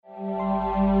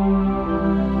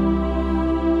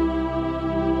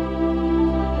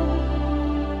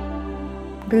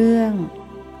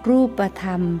ปธ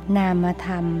รรมนามธ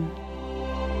รรม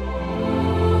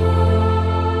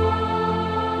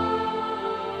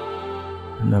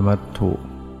นมัตถุ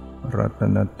รัต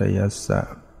นัตยัสสะ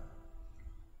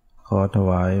ขอถ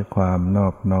วายความนอ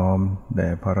บน้อมแด่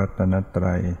พระรัตนต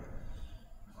รัย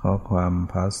ขอความ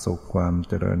ผาสุกความ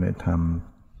เจริญในธรรม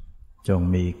จง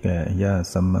มีแก่ญาติ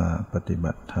สัมมาปฏิ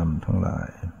บัติธรรมทั้งหลาย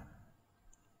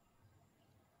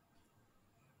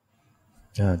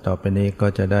ต่อไปนี้ก็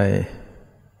จะได้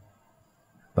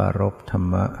ปรารภธรร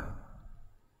มะ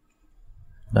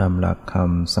ตามหลักค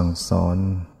ำสั่งสอน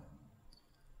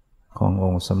ของอ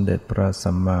งค์สมเด็จพระ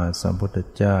สัมมาสัมพุทธ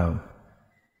เจ้า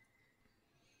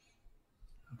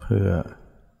เพื่อ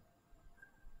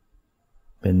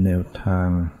เป็นแนวทาง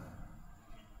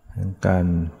แห่งการ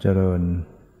เจริญ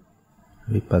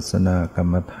วิปัสสนากร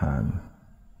รมฐาน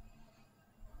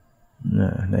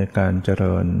ในการเจ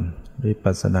ริญวิ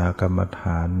ปัสสนากรรมฐ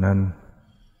านนั้น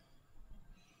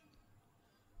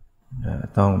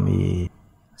ต้องมี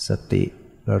สติ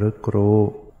ระลึกรู้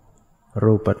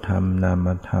รูปธรรมนาม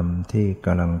ธรรมที่ก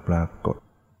ำลังปรากฏ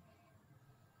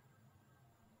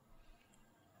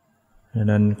ดัง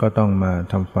นั้นก็ต้องมา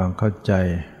ทำความเข้าใจ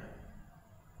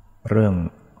เรื่อง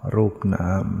รูปนา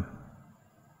ม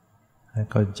ให้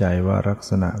เข้าใจว่าลัก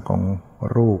ษณะของ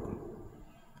รูป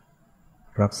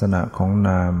ลักษณะของ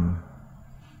นาม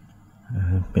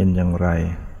เป็นอย่างไร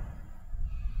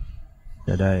จ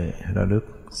ะได้ระลึก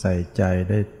ใส่ใจ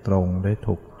ได้ตรงได้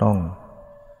ถูกต้อง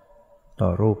ต่อ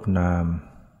รูปนาม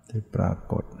ที่ปรา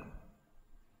กฏ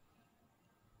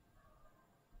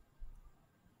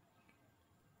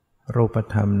รูป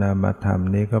ธรรมนามธรรม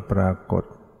นี้ก็ปรากฏ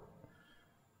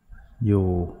อยู่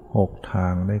6ทา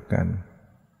งด้วยกัน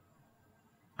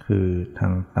คือทา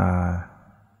งตา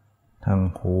ทาง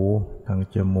หูทาง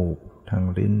จมูกทาง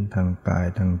ลิ้นทางกาย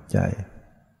ทางใจ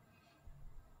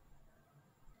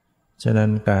ฉะนั้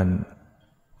นการ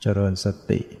เจริญส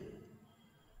ติ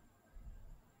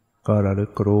ก็ระลึ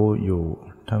กรู้อยู่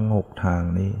ทั้ง6ทาง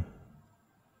นี้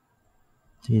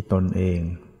ที่ตนเอง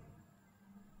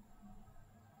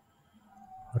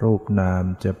รูปนาม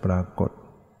จะปรากฏ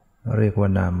เรียกว่า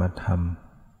นามธรรม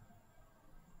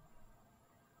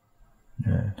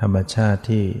ธรรมชาติ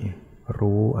ที่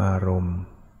รู้อารมณ์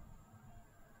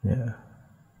เนี่ย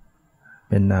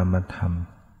เป็นนามธรรม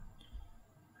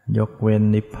ยกเว้น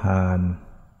นิพพาน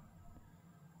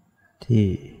ที่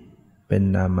เป็น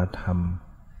นามธรรม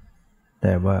แ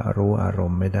ต่ว่ารู้อาร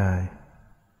มณ์ไม่ได้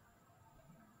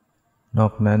นอ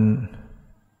กนั้น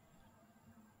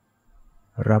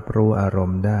รับรู้อาร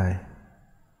มณ์ได้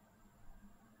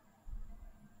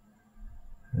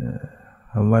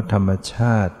คำว่าธรรมช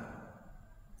าติ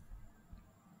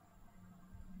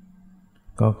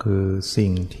ก็คือสิ่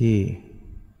งที่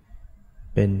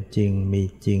เป็นจริงมี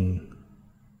จริง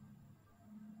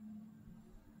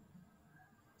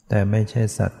แต่ไม่ใช่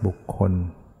สัตว์บุคคล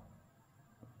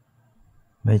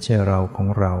ไม่ใช่เราของ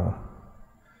เรา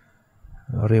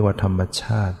เรียกว่าธรรมช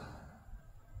าติ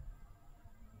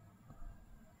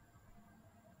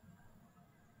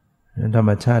ธรร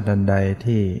มชาติอันใด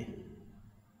ที่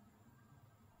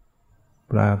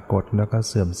ปรากฏแล้วก็เ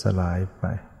สื่อมสลายไป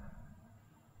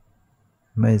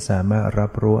ไม่สามารถรั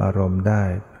บรู้อารมณ์ได้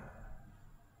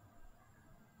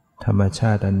ธรรมช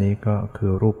าติอันนี้ก็คื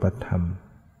อรูปธรรม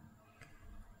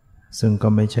ซึ่งก็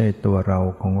ไม่ใช่ตัวเรา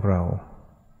ของเรา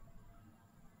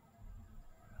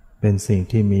เป็นสิ่ง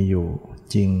ที่มีอยู่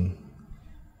จริง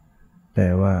แต่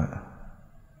ว่า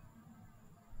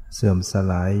เสื่อมส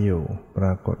ลายอยู่ปร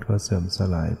ากฏก็เสื่อมส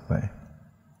ลายไป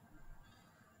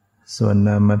ส่วนน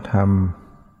ามธรรม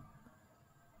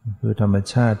คือธรรม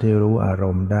ชาติที่รู้อาร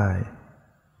มณ์ได้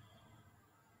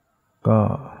ก็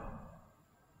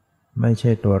ไม่ใ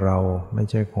ช่ตัวเราไม่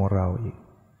ใช่ของเราอีก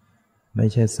ไม่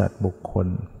ใช่สัตว์บุคคล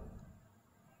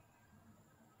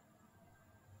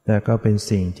แต่ก็เป็น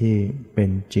สิ่งที่เป็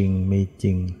นจริงมีจ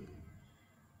ริง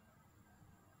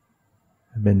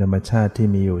เป็นธรรมชาติที่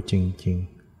มีอยู่จริง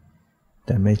ๆแ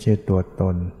ต่ไม่ใช่ตัวต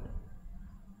น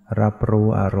รับรู้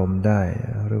อารมณ์ได้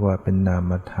เรียกว่าเป็นนา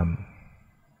มธรรม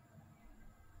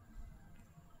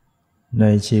ใน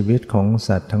ชีวิตของ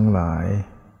สัตว์ทั้งหลาย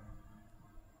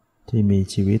ที่มี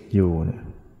ชีวิตอยู่เนี่ย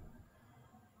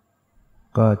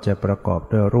ก็จะประกอบ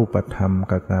ด้วยรูปธรรม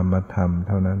กับนามธรรม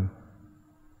เท่านั้น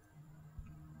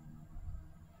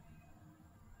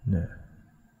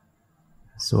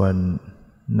ส่วน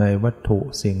ในวัตถุ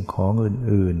สิ่งของ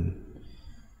อื่น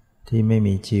ๆที่ไม่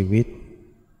มีชีวิต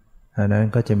อันนั้น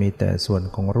ก็จะมีแต่ส่วน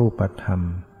ของรูปธรรม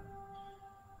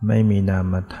ไม่มีนา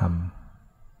มธรรม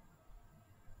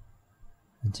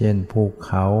เช่นภูเ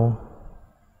ขา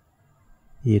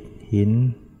อิฐหิน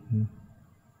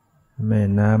แม่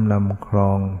น้ำลำคล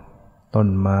อง ต้น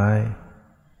ไม้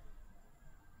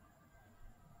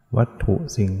วัตถุ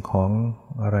สิ่งของ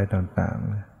อะไรต่าง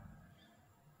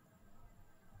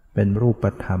ๆเป็นรูป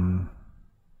ธรรม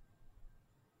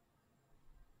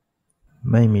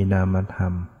ไม่มีนามธรร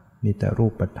มมีแต่รู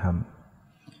ปธรรม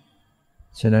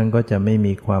ฉะนั้นก็จะไม่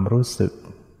มีความรู้สึก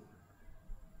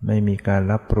ไม่มีการ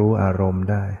รับรู้อารมณ์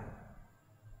ได้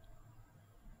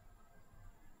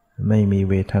ไม่มี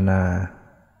เวทนา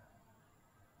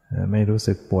ไม่รู้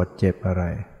สึกปวดเจ็บอะไร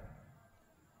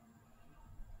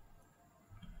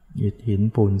อิฐหิน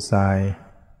ปูนทราย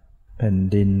แผ่น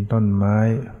ดินต้นไม้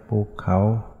ภูเขา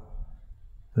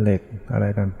เหล็กอะไร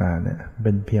ต่างๆเนี่ยเ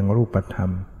ป็นเพียงรูปธรรม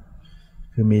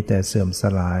คือมีแต่เสื่อมส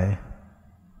ลาย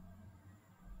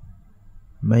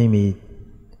ไม่มี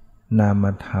นาม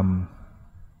ธรรม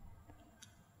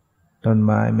ต้นไ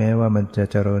ม้แม้ว่ามันจะ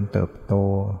เจริญเติบโต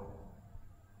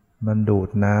มันดูด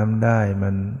น้ำได้มั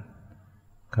น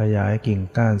ขยายกิ่ง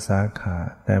ก้านสาขา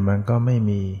แต่มันก็ไม่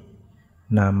มี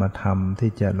นามธรรม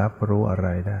ที่จะรับรู้อะไร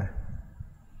ได้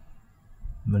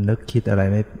มันนึกคิดอะไร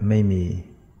ไม่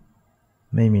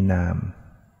มีนาม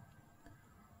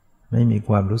ไม่มีค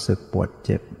วามรู้สึกปวดเ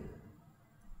จ็บ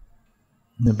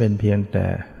นั่นเป็นเพียงแต่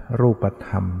รูปธ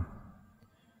รรม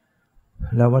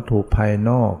แล้ววัตถุภาย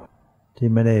นอกที่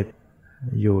ไม่ได้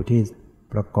อยู่ที่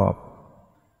ประกอบ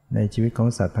ในชีวิตของ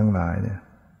สัตว์ทั้งหลายเนี่ย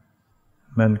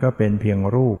มันก็เป็นเพียง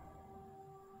รูป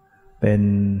เป็น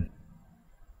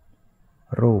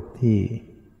รูปที่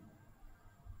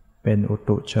เป็นอุ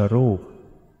ตุชรูป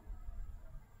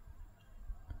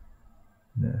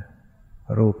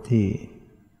รูปที่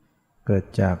เกิด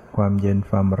จากความเย็น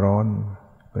ความร้อน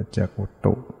เกิดจากอุ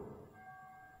ตุ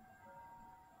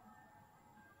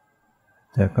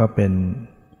แต่ก็เป็น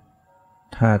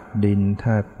ธาตุดินธ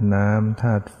าตุน้ำธ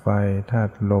าตุไฟธา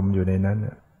ตุลมอยู่ในนั้น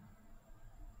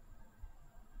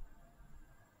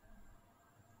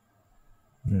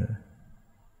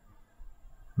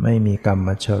ไม่มีกรรม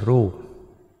ชรูป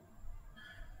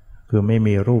คือไม่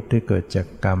มีรูปที่เกิดจาก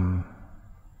กรรม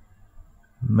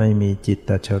ไม่มีจิต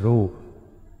ตชรูป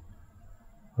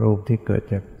รูปที่เกิด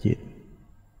จากจิต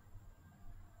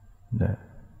นะ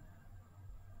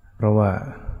เพราะว่า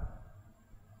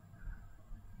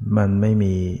มันไม่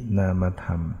มีนามธ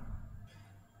รรม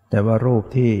แต่ว่ารูป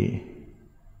ที่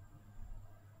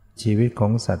ชีวิตขอ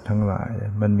งสัตว์ทั้งหลาย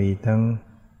มันมีทั้ง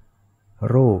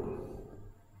รูป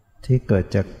ที่เกิด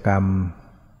จากกรรม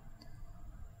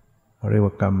เรียก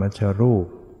ว่ากรรมชรูป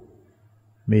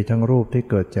มีทั้งรูปที่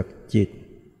เกิดจากจิต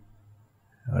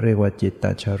เรียกว่าจิตต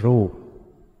ชรูป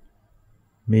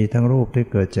มีทั้งรูปที่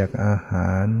เกิดจากอาห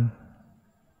าร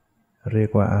เรียก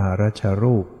ว่าอาหารช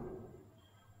รูป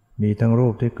มีทั้งรู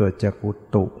ปที่เกิดจากอุ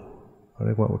ตุเ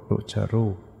รียกว่าอุตุชรู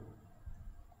ป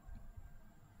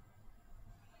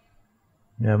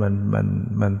เนี่ย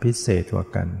มันพิเศษกว่า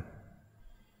กัน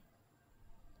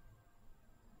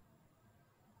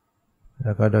แ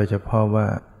ล้วก็โดยเฉพาะว่า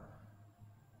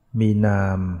มีนา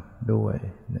มด้วย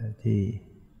นะที่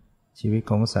ชีวิต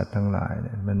ของสัตว์ทั้งหลายเ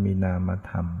นี่ยมันมีนาม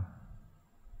ธรรม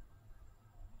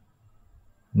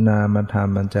นามธรรม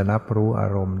มันจะรับรู้อา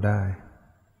รมณ์ได้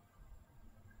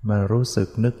มันรู้สึก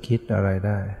นึกคิดอะไรไ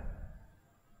ด้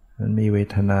มันมีเว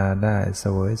ทนาได้เส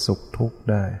วยสุขทุกข์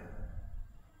ได้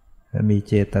มันมี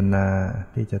เจตนา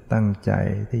ที่จะตั้งใจ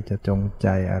ที่จะจงใจ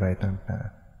อะไรต่าง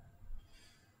ๆ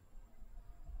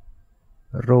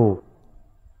รูป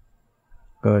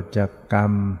เกิดจากกรร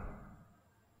ม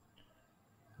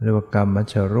เรียกว่ากรรม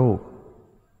ชรูป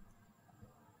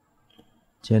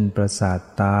เช่นประสาท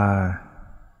ตา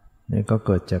นี่ก็เ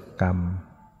กิดจากกรรม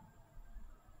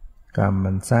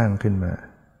มันสร้างขึ้นมา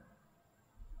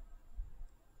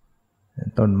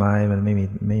ต้นไม้มันไ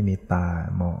ม่มีตา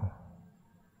มอง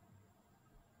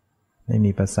ไม่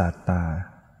มีประสาทตา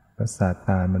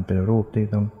มันเป็นรูป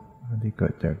ที่เกิ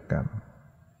ดจากกรรม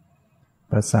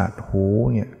ประสาทหู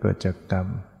เนี่ยเกิดจากกรรม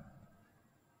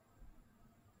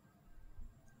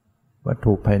วัต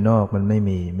ถุภายนอกมันไม่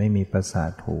มีประสา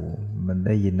ทหูมันไ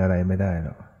ด้ยินอะไรไม่ได้หร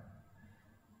อก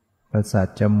ประสาท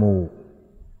จมูก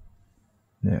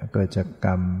เนี่ยเกิดจากก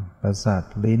รรมประสาท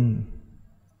ลิ้น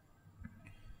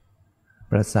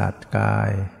ประสาทกา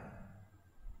ย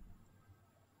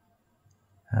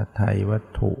หทัยวัต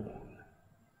ถุ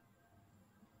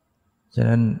ฉะ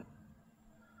นั้น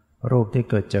รูปที่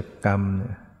เกิดจากกรรมเ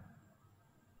นี่ย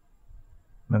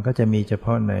มันก็จะมีเฉพ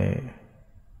าะใน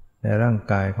ร่าง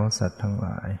กายของสัตว์ทั้งหล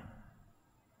าย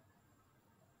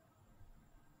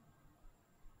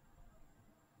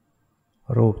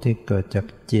รูปที่เกิดจาก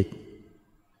จิต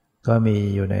ก็มี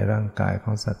อยู่ในร่างกายข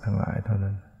องสัตว์ทั้งหลายเท่า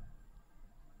นั้น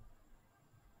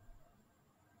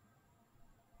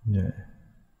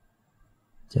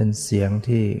เช่นเสียง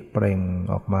ที่เปล่ง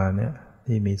ออกมาเนี่ย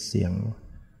ที่มีเสียง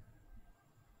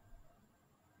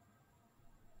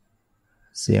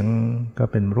ก็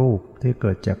เป็นรูปที่เ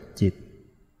กิดจากจิต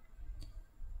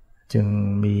จึง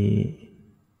มี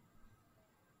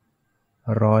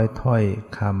ร้อยถ้อย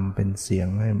คำเป็นเสียง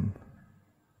ให้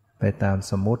ไปตาม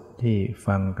สมมุติที่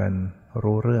ฟังกัน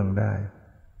รู้เรื่องได้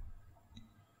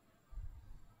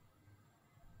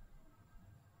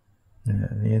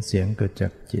นี่เสียงเกิดจา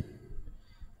กจิต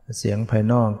เสียงภาย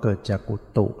นอกเกิดจากอุ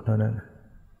ตุเท่านั้น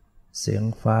เสียง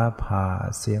ฟ้าผ่า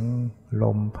เสียงล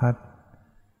มพัด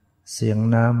เสียง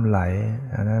น้ำไหล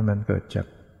อันนั้นมันเกิดจาก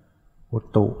อุ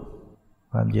ตุ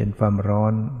ความเย็นความร้อ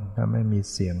นถ้าไม่มี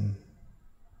เสียง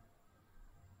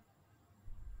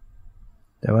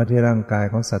แต่ว่าที่ร่างกาย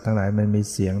ของสัตว์ทั้งหลายมันมี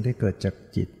เสียงที่เกิดจาก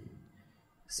จิต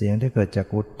เสียงที่เกิดจาก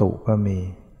อุตุก็มี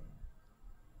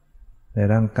ใน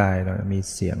ร่างกายเรามี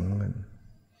เสียงมัน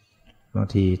บาง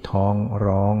ทีท้อง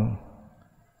ร้อง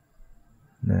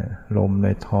นะลมใน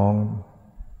ท้อง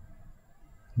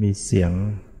มีเสียง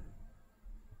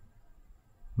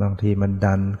บางทีมัน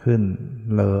ดันขึ้น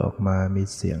เลอออกมามี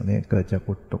เสียงนี่เกิดจาก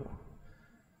อุตุ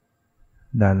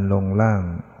ดันลงล่าง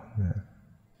นะ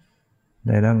ใ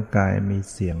นร่างกายมี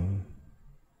เสียง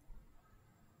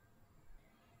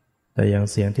แต่อย่าง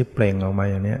เสียงที่เปล่งออกมา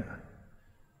อย่างนี้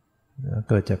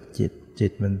เกิดจากจิ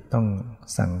ตมันต้อง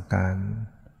สั่งการ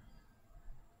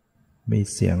มี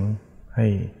เสียงให้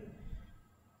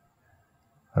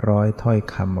ร้อยถ้อย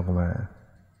คำออกมา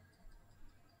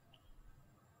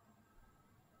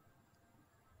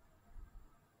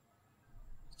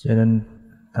ฉะนั้น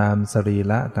ตามสรี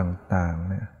ระต่างๆ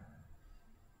เนี่ย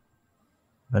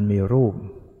มันมีรูป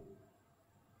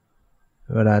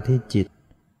เวลาที่จิต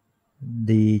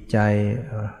ดีใจ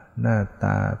หน้าต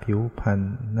าผิวพรรณ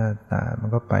หน้าตามัน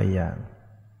ก็ไปอย่าง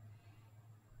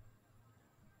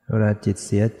เวลาจิตเ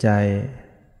สียใจ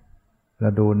เรา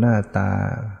ดูหน้าตา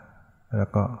แล้ว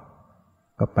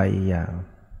ก็ไปอีกอย่าง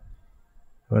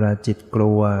เวลาจิตก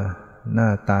ลัวหน้า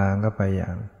ตาก็ไปอย่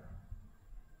าง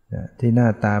ที่หน้า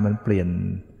ตามันเปลี่ยน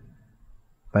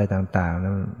ไปต่างๆ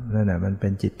นั่นแหละมันเป็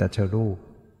นจิตตชรูป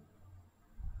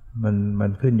มั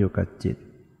นขึ้นอยู่กับจิต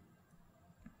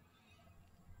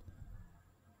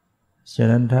ฉะ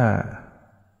นั้นถ้า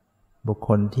บุคค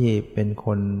ลที่เป็นค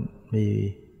นมี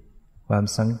ความ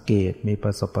สังเกตมีป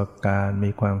ระสบการณ์มี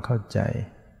ความเข้าใจ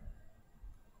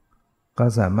ก็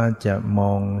สามารถจะม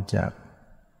องจาก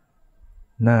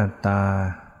หน้าตา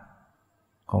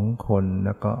ของคนแ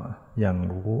ล้วก็อย่าง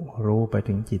รู้ไป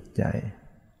ถึงจิตใจ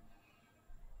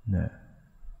นะ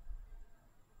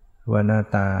ว่าหน้า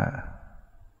ตา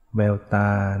แววตา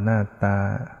หน้าตา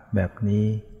แบบนี้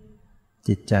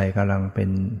จิตใจกำลังเป็น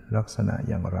ลักษณะ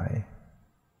อย่างไร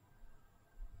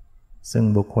ซึ่ง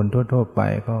บุคคลทั่วๆไป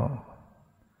ก็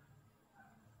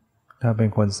ถ้าเป็น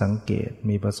คนสังเกต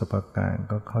มีประสบการณ์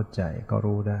ก็เข้าใจก็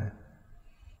รู้ได้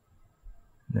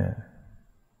นะ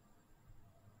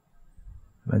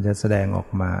มันจะแสดงออก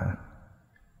มา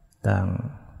ต่าง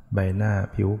ใบหน้า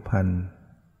ผิวพรรณ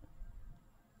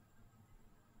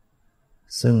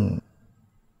ซึ่ง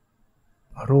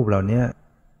รูปเหล่านี้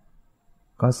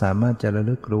ก็สามารถจะระ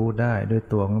ลึกรู้ได้ด้วย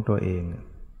ตัวของตัวเอง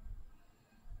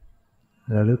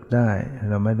ระลึกได้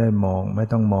เราไม่ได้มองไม่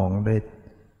ต้องมองได้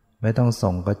ไม่ต้องส่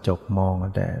องกระจกมอง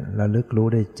แต่ระลึกรู้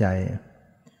ได้ใจ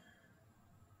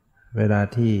เวลา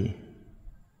ที่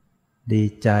ดี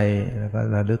ใจแล้วก็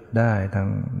ระลึกได้ทาง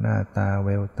หน้าตาแว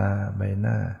วตาใบห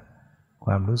น้าค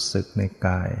วามรู้สึกในก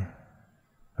าย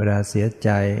เวลาเสียใจ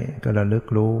ก็ระลึก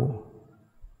รู้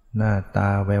หน้าตา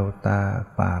แววตา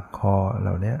ปากคอเห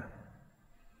ล่านี้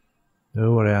หรือ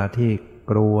เวลาที่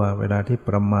กลัวเวลาที่ป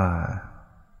ระหม่า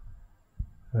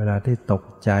เวลาที่ตก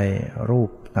ใจรูป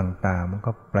ต่างๆมัน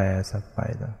ก็แปลสักไป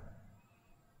แล้ว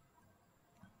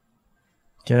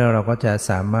ฉะนั้นเราก็จะ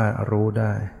สามารถรู้ไ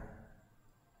ด้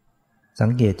สั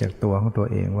งเกตจากตัวของตัว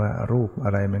เองว่ารูปอ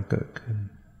ะไรมันเกิดขึ้น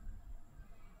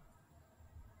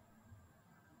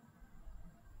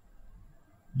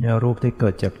เนี่ยรูปที่เกิ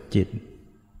ดจากจิต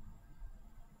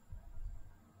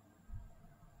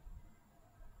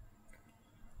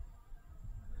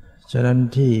ฉะนั้น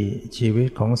ที่ชีวิต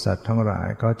ของสัตว์ทั้งหลาย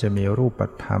ก็จะมีรูป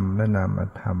ธรรมและนาม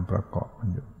ธรรมประกอบกัน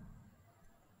อยู่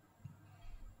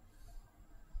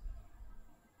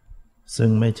ซึ่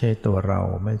งไม่ใช่ตัวเรา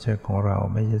ไม่ใช่ของเรา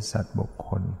ไม่ใช่สัตว์บุคค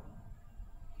ล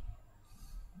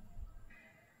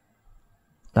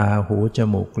ตาหูจ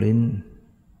มูกลิ้น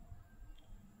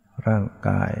ร่าง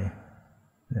กาย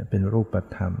เป็นรูป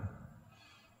ธรรม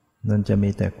นั่นจะมี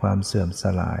แต่ความเสื่อมส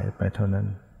ลายไปเท่านั้น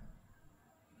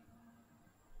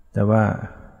แต่ว่า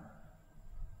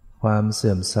ความเ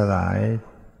สื่อมสลาย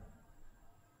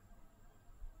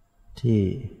ที่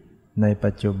ใน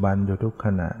ปัจจุบันอยู่ทุกข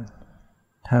ณะ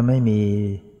ถ้าไม่มี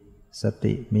ส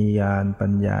ติมีญาณปั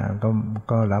ญญา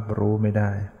ก็รับรู้ไม่ไ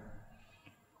ด้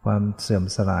ความเสื่อม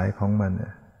สลายของมัน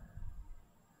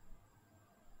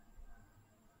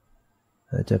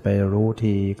จะไปรู้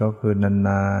ทีก็คือน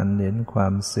านๆเห็นควา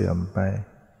มเสื่อมไป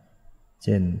เ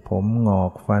ช่นผมหงอ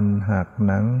กฟันหัก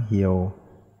หนังเหี่ยว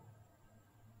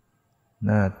ห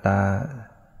น้าตา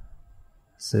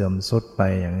เสื่อมทรุดไป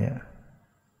อย่างนี้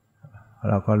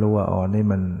เราก็รู้ว่าอ๋อนี่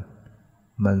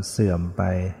มันเสื่อมไป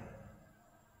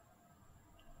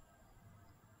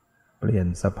เปลี่ยน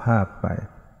สภาพไป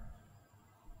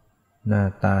หน้า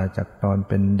ตาจากตอน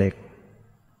เป็นเด็ก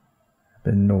เ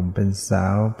ป็นหนุ่มเป็นสา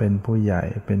วเป็นผู้ใหญ่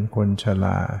เป็นคนชร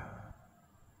า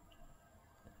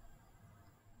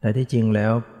แต่ที่จริงแล้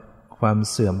วความ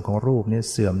เสื่อมของรูปนี่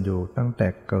เสื่อมอยู่ตั้งแต่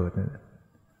เกิด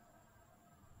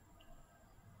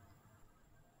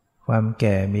ความแ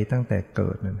ก่มีตั้งแต่เกิ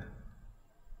ดนั่น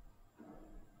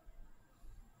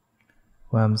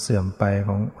ความเสื่อมไปข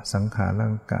องสังขารร่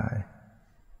างกาย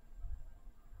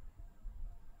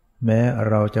แม้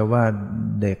เราจะว่า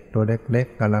เด็กตัวเล็ก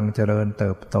ๆกำลังเจริญเ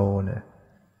ติบโตเนี่ย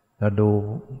เราดู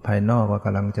ภายนอกว่าก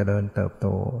ำลังเจริญเติบโต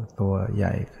ตัวให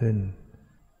ญ่ขึ้น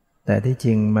แต่ที่จ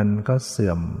ริงมันก็เ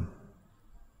สื่อม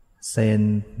เซล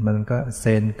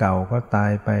ล์เก่าก็ตา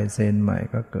ยไปเซลล์ใหม่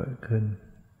ก็เกิดขึ้น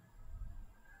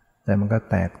แต่มันก็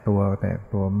แตกตั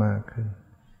วมากขึ้น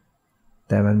แ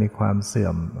ต่มันมีความเสื่อ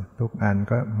มทุกอัน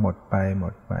ก็หมดไป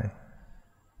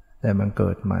แต่มันเ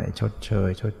กิดใหม่ชดเช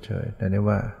ยแต่นี่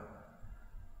ว่า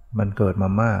มันเกิดมา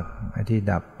มากไอ้ที่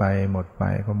ดับไปหมดไป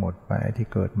ก็หมดไปไอ้ที่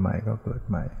เกิดใหม่ก็เกิด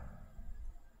ใหม่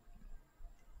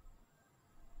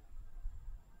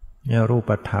เนี่ยรู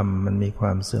ปธรรมมันมีคว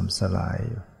ามเสื่อมสลาย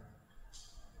อยู่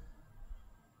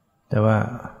แต่ว่า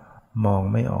มอง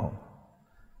ไม่ออก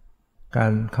กา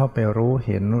รเข้าไปรู้เ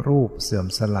ห็นรูปเสื่อม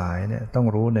สลายเนี่ยต้อง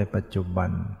รู้ในปัจจุบั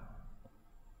น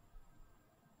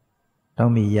ต้อ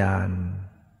งมีญา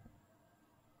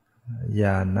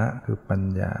ณะคือปัญ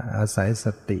ญาอาศัยส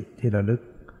ติที่ระ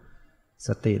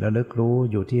ลึกรู้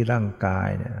อยู่ที่ร่างกาย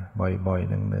เนี่ยบ่อยๆ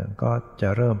เนืองๆก็จะ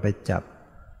เริ่มไปจับ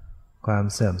ความ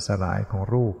เสื่อมสลายของ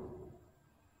รูป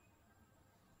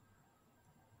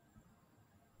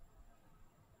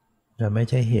จะไม่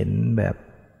ใช่เห็นแบบ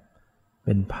เ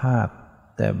ป็นภาพ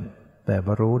แต่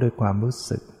รู้ด้วยความรู้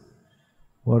สึก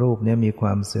ว่ารูปนี้มีคว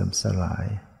ามเสื่อมสลาย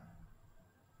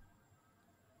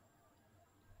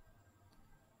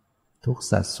ทุก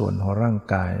สัดส่วนของร่าง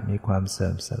กายมีความเสื่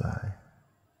อมสลาย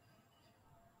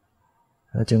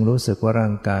เราจึงรู้สึกว่าร่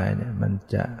างกายเนี่ยมัน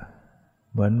จะ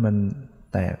เหมือนมัน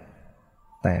แ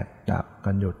ตกดับ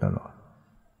กันอยู่ตลอด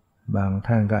บาง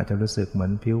ท่านก็อาจจะรู้สึกเหมือ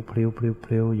นพ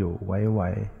ลิ้วอยู่ไหว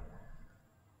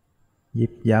ยิ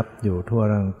บยับอยู่ทั่ว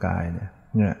ร่างกายเ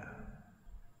นี่ย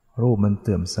รูปมันเ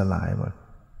สื่อมสลายหมด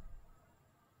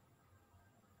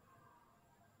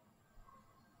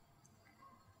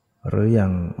หรืออย่า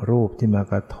งรูปที่มา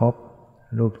กระทบ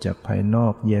รูปจากภายนอ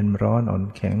กเย็นร้อนอ่อน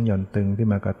แข็งหย่อนตึงที่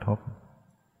มากระทบ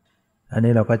อัน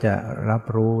นี้เราก็จะรับ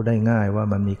รู้ได้ง่ายว่า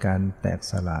มันมีการแตก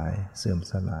สลายเสื่อม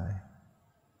สลาย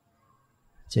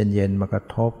เช่นเย็นมากระ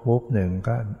ทบปุ๊บหนึ่ง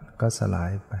ก็สลา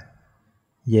ยไป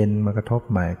เย็นมากระทบ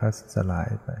ใหม่ก็สลาย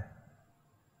ไป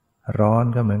ร้อน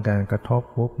ก็เหมือนกันกระทบ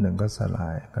ปุ๊บหนึ่งก็สลา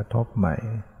ยกระทบใหม่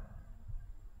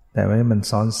แต่ว่ามัน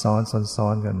ซ้อ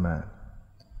นกันมา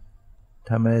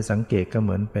ถ้าไม่ได้สังเกตก็เห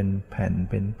มือนเป็นแผ่น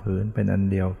เป็นผืนเป็นอัน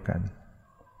เดียวกัน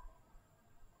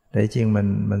แต่จริง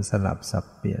มันสลับสับ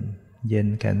เปลี่ยนเย็น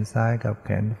แขนซ้ายกับแข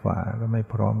นขวาก็ไม่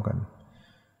พร้อมกัน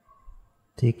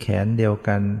ที่แขนเดียว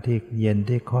กันที่เย็น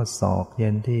ที่ข้อศอกเย็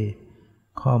นที่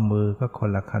ข้อมือก็คน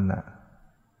ละขณะ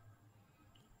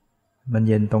มัน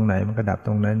เย็นตรงไหนมันก็ดับต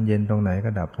รงนั้นเย็นตรงไหนก็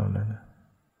ดับตรงนั้น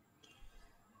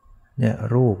เนี่ย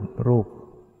รูป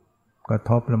กระ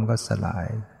ทบแล้วมันก็สลาย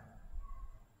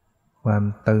ความ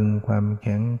ตึงความแ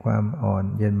ข็งความอ่อน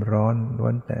เย็นร้อนล้ว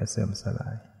นแต่เสื่อมสลา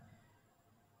ย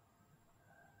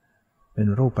เป็น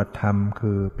รูปธรรม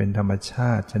คือเป็นธรรมช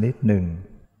าติชนิดหนึ่ง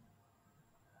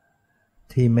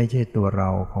ที่ไม่ใช่ตัวเรา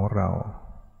ของเรา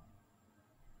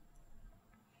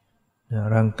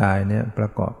ร่างกายเนี่ยประ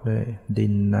กอบด้วยดิ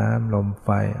นน้ำลมไฟ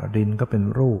ดินก็เป็น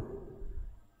รูป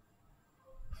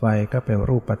ไฟก็เป็น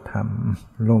รูปธรรม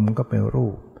ลมก็เป็นรู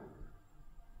ป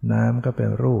น้ำก็เป็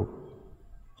นรูป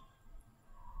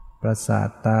ประสาท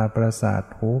ตาประสาท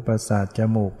หูประสาทจ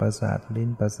มูกประสาทลิ้น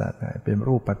ประสาทกายเป็น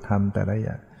รูปธรรมแต่ละอ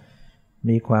ย่าง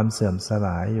มีความเสื่อมสล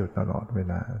ายอยู่ตลอดเว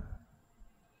ลา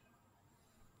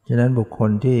ฉะนั้นบุคค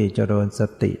ลที่เจริญส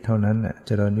ติเท่านั้นแหละเ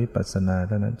จริญวิปัสสนาเ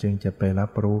ท่านั้นจึงจะไปรั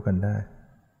บรู้กันได้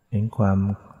เห็นความ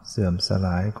เสื่อมสล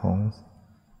ายของ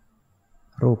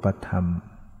รูปธรรม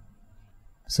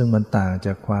ซึ่งมันต่างจ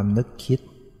ากความนึกคิด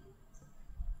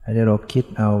ให้เราคิด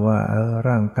เอาว่า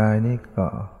ร่างกายนี้ก็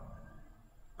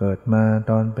เกิดมา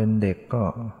ตอนเป็นเด็กก็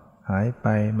หายไป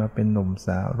มาเป็นหนุ่มส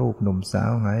าวรูปหนุ่มสา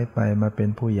วหายไปมาเป็น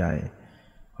ผู้ใหญ่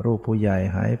รูปผู้ใหญ่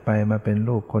หายไปมาเป็น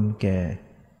รูปคนแก่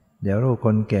เดี๋ยวรูปค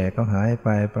นแก่ก็หายไป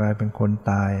กลายเป็นคน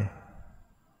ตาย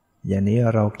อย่างนี้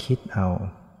เราคิดเอา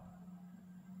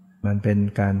มันเป็น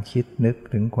การคิดนึก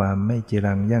ถึงความไม่จี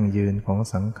รังยั่งยืนของ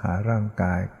สังขารร่างก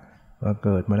ายว่าเ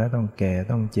กิดมาแล้วต้องแก่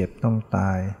ต้องเจ็บต้องต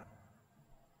าย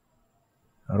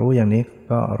รู้อย่างนี้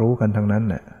ก็รู้กันทั้งนั้น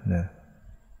แหละนะ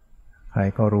ใคร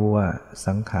ก็รู้ว่า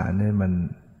สังขารนี่มัน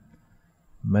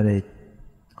ไม่ได้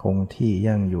คงที่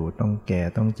ยั่งอยู่ต้องแก่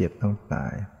ต้องเจ็บต้องตา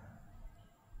ย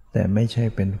แต่ไม่ใช่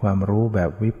เป็นความรู้แบบ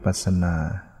วิปัสสนา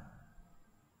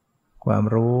ความ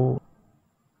รู้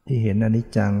ที่เห็นอนิจ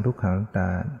จังทุกขังอนัตตา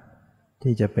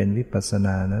ที่จะเป็นวิปัสสน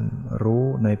านั้นรู้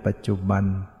ในปัจจุบัน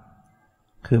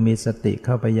คือมีสติเ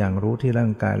ข้าไปอย่างรู้ที่ร่า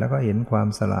งกายแล้วก็เห็นความ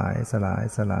สล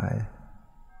าย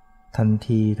ทัน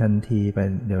ทีไป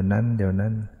เดี๋ยว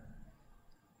นั้น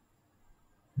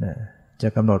นะจะ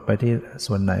กำหนดไปที่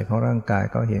ส่วนไหนของร่างกาย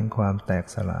ก็เห็นความแตก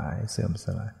สลายเสื่อมส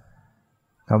ลาย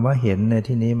คำว่าเห็นใน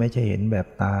ที่นี้ไม่ใช่เห็นแบบ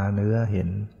ตาเนื้อเห็น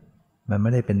มันไ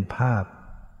ม่ได้เป็นภาพ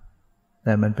แ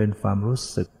ต่มันเป็นความรู้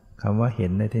สึกคำว่าเห็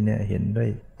นในที่นี้เห็นด้วย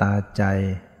ตาใจ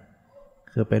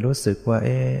คือไปรู้สึกว่า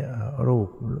รูป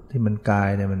ที่มันกาย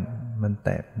เนี่ยมันแต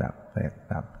กดับ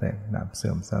เ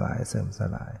สื่อมสล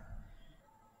าย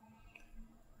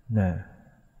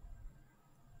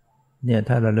เนี่ย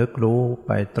ถ้าระลึกรู้ไ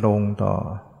ปตรง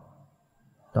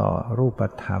ต่อรูป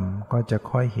ธรรมก็จะ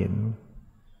ค่อยเห็น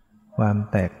ความ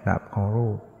แตกดับของรู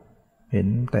ปเห็น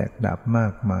แตกดับมา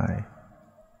กมาย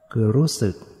คือรู้สึ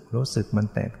กมัน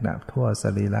แตกดับทั่วส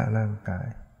รีระร่างกาย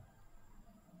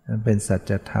นั่นเป็นสั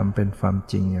จธรรมเป็นความ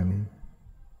จริงอย่างนี้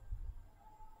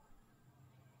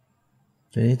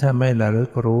ทีนี้ถ้าไม่ระลึ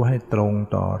กรู้ให้ตรง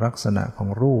ต่อลักษณะของ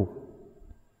รูป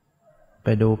ไป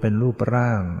ดูเป็นรูปร่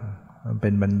างมันเป็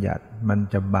นบัญญัติมัน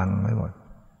จะบังไม่หมด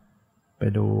ไป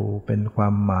ดูเป็นควา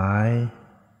มหมาย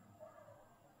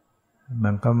มั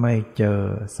นก็ไม่เจอ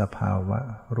สภาวะ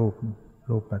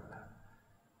รูปธรรม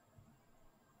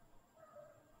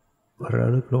ระ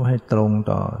ลึกรู้ให้ตรง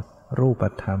ต่อรูป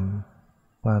ธรรม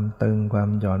ความตึงความ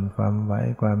หย่อนความไหว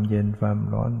ความเย็นความ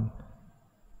ร้อน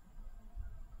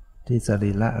ที่ส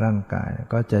รีระร่างกาย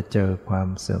ก็จะเจอความ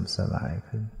เสื่อมสลาย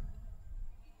ขึ้น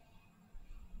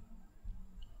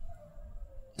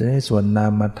จะในส่วนนา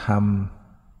มธรรม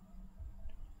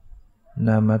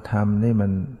นี่มั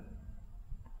น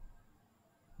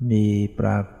มีปร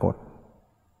ากฏ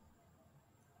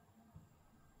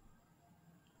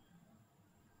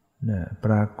ป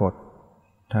รากฏ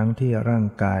ทั้งที่ร่าง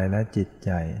กายและจิตใ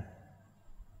จ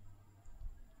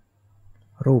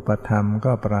รูปธรรม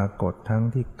ก็ปรากฏทั้ง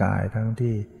ที่กายทั้ง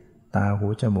ที่ตาหู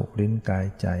จมูกลิ้นกาย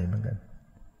ใจเหมือนกัน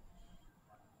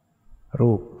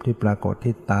รูปที่ปรากฏ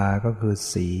ที่ตาก็คือ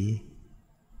สี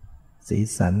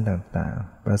สันต่าง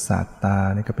ๆประสาทตา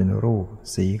นี่ก็เป็นรูป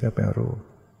สีก็เป็นรูป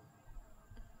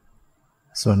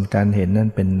ส่วนการเห็นนั่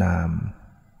นเป็นนาม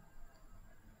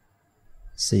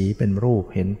สีเป็นรูป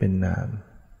เห็นเป็นนาม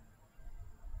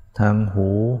ทางหู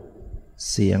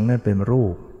เสียงนั่นเป็นรู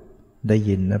ปได้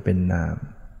ยินนั่นเป็นนาม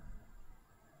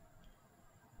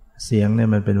เสียงเนี่ย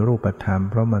มันเป็นรูปธรรม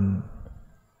เพราะ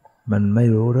มันไม่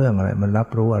รู้เรื่องอะไรมันรับ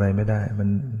รู้อะไรไม่ได้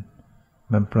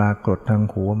มันปรากฏทาง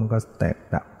หูมันก็แตก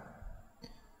ดับ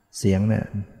เสียงเนี่ย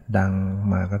ดัง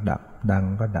มาก็ดับดัง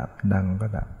ก็ดับดังก็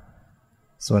ดับ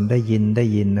ส่วนได้ยิน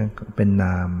นั้นเป็นน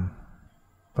าม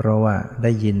เพราะว่าไ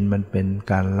ด้ยินมันเป็น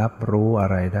การรับรู้อะ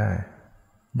ไร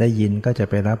ได้ยินก็จะ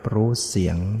ไปรับรู้เสี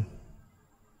ยง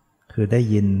คือได้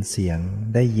ยินเสียง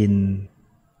ได้ยิ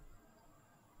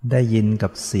นกั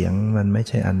บเสียงมันไม่ใ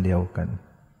ช่อันเดียวกัน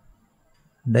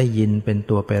ได้ยินเป็น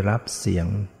ตัวไปรับเสีย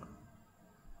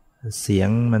ง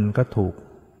มันก็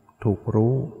ถูก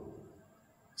รู้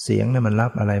เสียงเนี่ยมันรั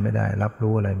บอะไรไม่ได้รับ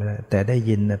รู้อะไรไม่ได้แต่ได้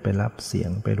ยินเนี่ยไปรับเสียง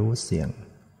ไปรู้เสียง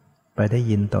ไปได้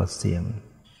ยินต่อเสียง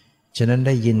ฉะนั้นไ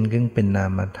ด้ยินก็เป็นนา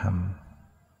มธรรม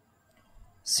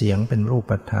เสียงเป็นรู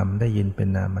ปธรรมได้ยินเป็น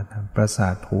นามธรรมประสา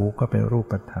ทหูก็เป็นรู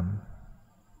ปธรรม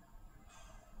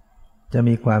จะ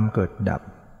มีความเกิดดับ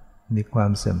มีควา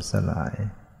มเสื่อมสลาย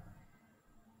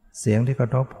เสียงที่กร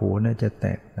ะทบหูเนี่ยจะแต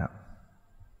กดับ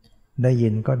ได้ยิ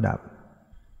นก็ดับ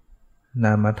น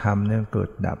ามธรรมเนี่ยเกิด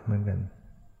ดับเหมือนกัน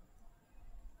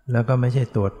แล้วก็ไม่ใช่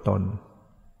ตัวตน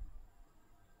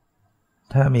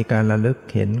ถ้ามีการระลึก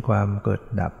เห็นความเกิด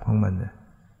ดับของมัน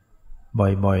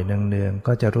บ่อยๆเนืองๆ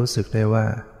ก็จะรู้สึกได้ว่า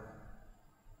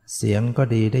เสียงก็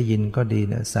ดีได้ยินก็ดี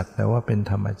เนี่ยสักแต่ว่าเป็น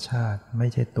ธรรมชาติไม่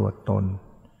ใช่ตัวตน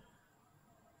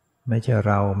ไม่ใช่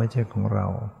เราไม่ใช่ของเรา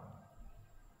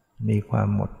มีความ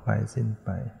หมดไปสิ้นไป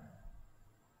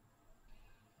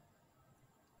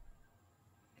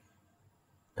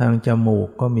ทางจมูก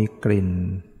ก็มีกลิ่น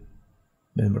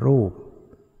เป็นรูป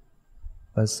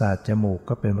ประสาทจมูก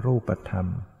ก็เป็นรูปธรรม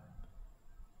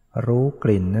รู้ก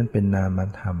ลิ่นนั่นเป็นนาม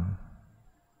ธรรม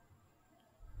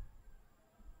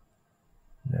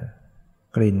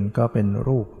กลิ่นก็เป็น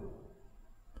รูป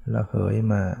ระเหย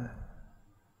มา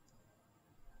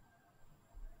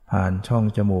ผ่านช่อง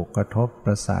จมูกกระทบป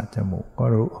ระสาทจมูกก็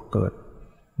รู้เกิด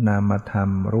นามธรรม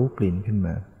รู้กลิ่นขึ้นม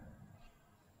า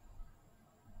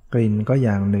กลิ่นก็อ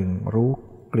ย่างหนึ่งรู้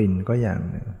กลิ่นก็อย่าง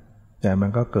หนึ่งแต่มัน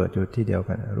ก็เกิดอยู่ที่เดียว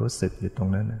กันรู้สึกอยู่ตรง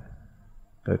นั้น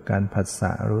เกิดการผัสส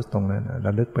ะรู้ตรงนั้นร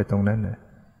ะลึกไปตรงนั้น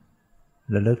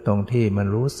ระลึกตรงที่มัน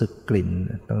รู้สึกกลิ่น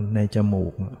ตรงในจมู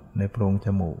กในโพรงจ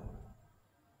มูก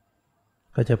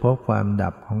ก็จะพบความดั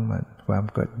บของมันความ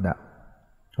เกิดดับ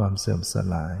ความเสื่อมส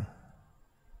ลาย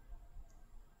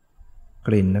ก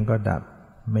ลิ่นนั้นก็ดับ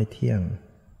ไม่เที่ยง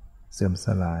เสื่อมส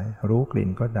ลายรู้กลิ่น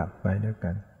ก็ดับไปด้วย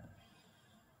กัน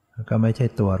ก็ไม่ใช่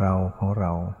ตัวเราของเร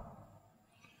า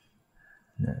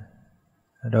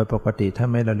โดยปกติถ้า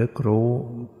ไม่ระลึกรู้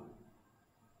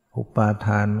อุปาท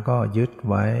านก็ยึด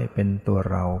ไว้เป็นตัว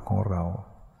เราของเรา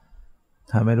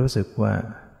ถ้าไม่รู้สึกว่า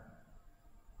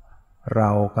เรา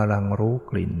กำลังรู้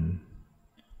กลิ่น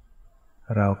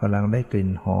เรากำลังได้กลิ่น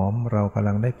หอมเรากำ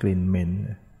ลังได้กลิ่นเหม็น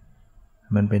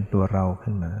มันเป็นตัวเรา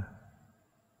ขึ้นมา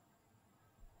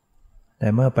แต่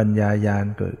เมื่อปัญญาญาณ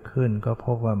เกิดขึ้นก็พ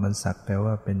บว่ามันสักแต่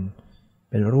ว่าเ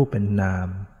ป็นรูปเป็นนาม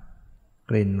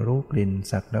กลิ่นรู้กลิ่น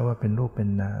สักแต่ว่าเป็นรูปเป็น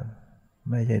นาม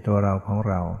ไม่ใช่ตัวเราของ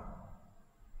เรา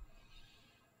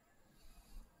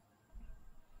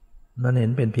มันเห็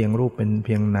นเป็นเพียงรูปเป็นเ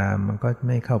พียงนามมันก็ไ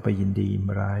ม่เข้าไปยินดียิน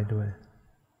ร้ายด้วย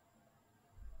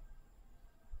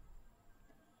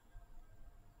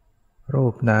รู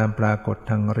ปนามปรากฏ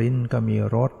ทางริ้นก็มี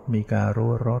รสมีการ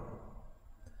รู้ร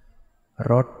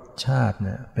สชาติเ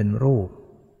นี่ยเป็นรูป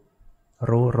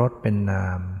รู้รสเป็นนา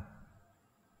ม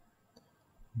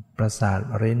ประสาท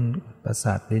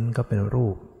ลิ้นก็เป็นรู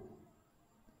ป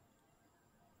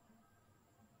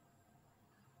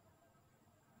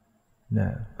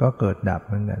ก็เกิดดับเ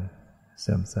หมือนกันเ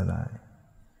สื่อมสลาย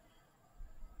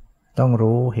ต้อง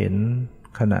รู้เห็น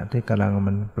ขณะที่กำลัง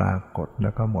มันปรากฏแล้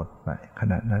วก็หมดไปข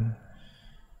ณะนั้น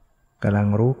กำลัง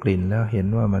รู้กลิ่นแล้วเห็น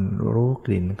ว่ามันรู้ก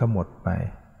ลิ่นก็หมดไป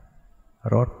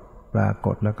รสปราก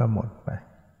ฏแล้วก็หมดไป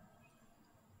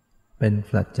เป็น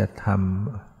สัจธรรม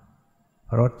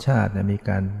รสชาติมี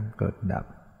การเกิดดับ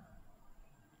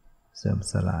เสื่อม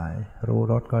สลายรู้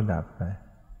รสก็ดับไป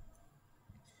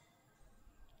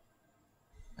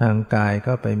ทางกาย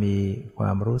ก็ไปมีคว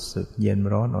ามรู้สึกเย็น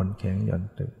ร้อนอ่อนแข็งหย่อน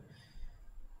ตึง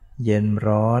เย็น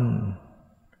ร้อน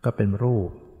ก็เป็นรูป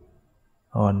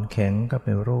อ่อนแข็งก็เ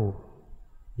ป็นรูป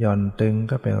หย่อนตึง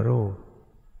ก็เป็นรูป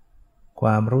คว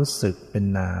ามรู้สึกเป็น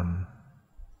นาม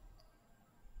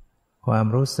ความ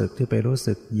รู้สึกที่ไปรู้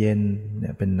สึกเย็นเนี่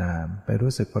ยเป็นนามไป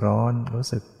รู้สึกร้อนรู้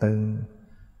สึกตึง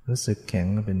รู้สึกแข็ง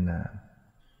เป็นนาม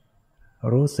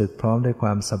รู้สึกพร้อมด้วยคว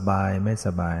ามสบายไม่ส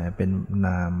บายเป็นน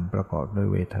ามประกอบด้วย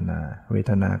เวท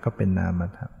นาก็เป็นนาม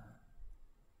ธรรม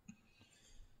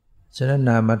ฉะนั้น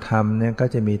นามธรรมเนี่ยก็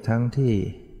จะมีทั้งที่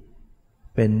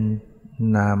เป็น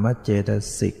นามเจต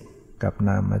สิกกับน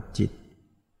ามจิต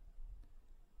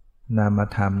นาม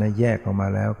ธรรมเนี่ยแยกออกมา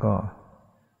แล้วก็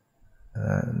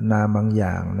นามบางอ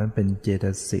ย่างนั้นเป็นเจต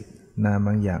สิกนามบ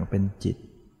างอย่างเป็นจิต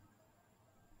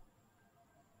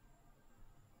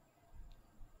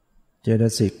เจต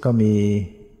สิกก็มี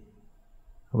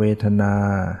เวทนา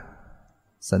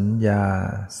สัญญา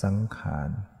สังขาร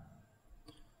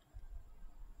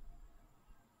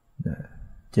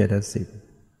เจตสิก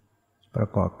ประ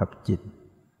กอบกับจิต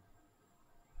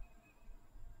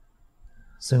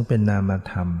ซึ่งเป็นนาม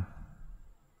ธรรม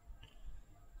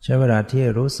ใช้เวลาที่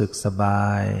รู้สึกสบา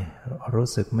ยรู้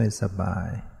สึกไม่สบาย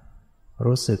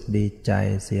รู้สึกดีใจ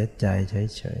เสียใจ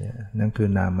เฉยๆนั่นคือ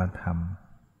นามธรรม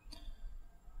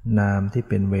นามที่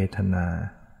เป็นเวทนา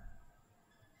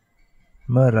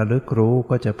เมื่อระลึกรู้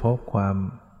ก็จะพบความ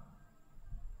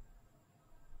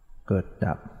เกิด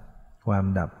ดับความ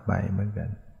ดับไปเหมือนกัน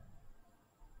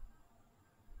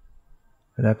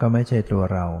แล้วก็ไม่ใช่ตัว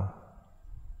เรา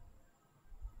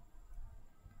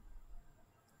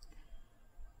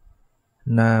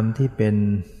นามที่เป็น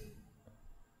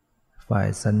ฝ่าย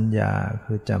สัญญา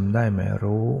คือจำได้หมาย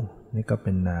รู้นี่ก็เ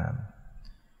ป็นนา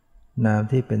ม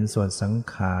ที่เป็นส่วนสัง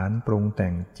ขารปรุงแต่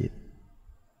งจิต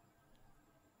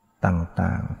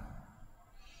ต่าง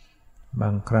ๆบา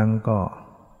งครั้งก็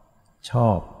ชอ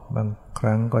บบางค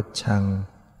รั้งก็ชัง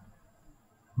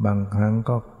บางครั้ง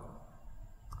ก็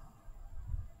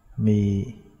มี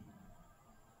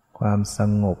ความส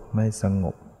งบไม่สง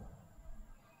บ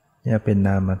เนี่ยเป็นน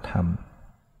ามธรรม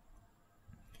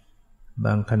บ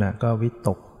างขณะก็วิต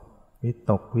ก วิ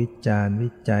ตกวิจารวิ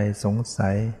จัยสงสั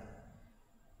ย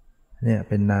เนี่ย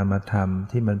เป็นนามธรรม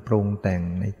ที่มันปรุงแต่ง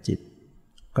ในจิต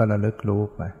ก็ระลึกรู้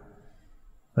ไป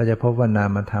ก็จะพบว่านา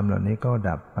มธรรมเหล่านี้ก็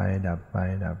ดับไปดับไป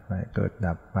ดับไปเกิด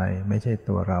ดับไปไม่ใช่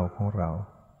ตัวเราของเรา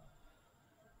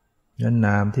งั้นน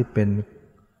ามที่เป็น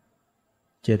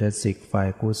เจตสิกฝ่าย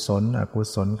กุศลอกุ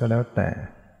ศลก็แล้วแต่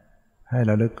ให้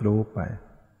ระลึกรู้ไป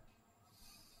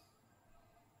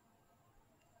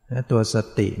และตัวส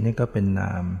ตินี่ก็เป็นน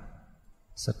าม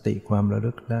สติความระ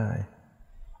ลึกได้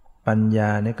ปัญญา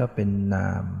นี่ก็เป็นนา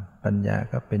มปัญญา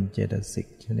ก็เป็นเจตสิก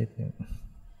ชนิดหนึ่ง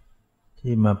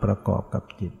ที่มาประกอบกับ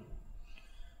จิต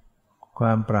คว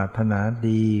ามปรารถนา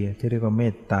ดีที่เรียกว่าเม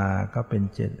ตตาก็เป็น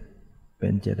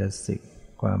เจตสิก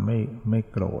ความไม่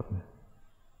โกรธ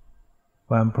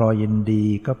ความพอยินดี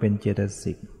ก็เป็นเจต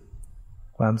สิก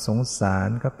ความสงสาร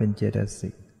ก็เป็นเจตสิ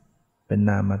กเป็น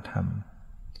นามธรรม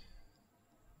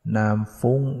นาม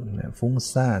ฟุ้ง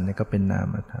ซ่านนี่ก็เป็นนา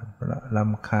มธรรมร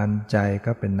ำคาญใจ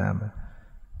ก็เป็นนาม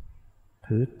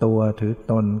ถือตัวถือ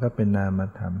ตนก็เป็นนาม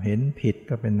ธรรมเห็นผิด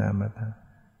ก็เป็นนามธรรม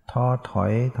ท้อถอ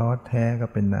ยท้อแท้ก็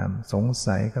เป็นนามสง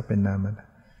สัยก็เป็นนามธรรม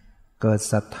เกิด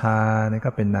ศรัทธานี่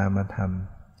ก็เป็นนามธรรม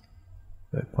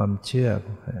เกิดความเชื่อ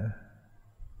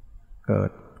เกิ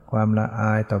ดความละอ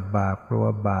ายต่อบาปกลัว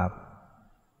บาป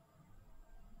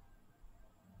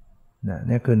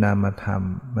นี่คือนามธรรม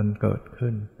มันเกิด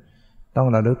ขึ้นต้อง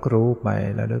ระลึกรู้ไป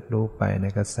ใน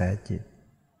กระแสจิต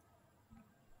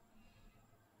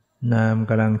นาม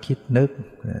กำลังคิดนึก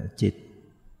จิต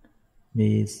มี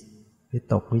วิ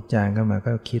ตกวิจารเข้ามา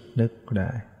ก็คิดนึกได้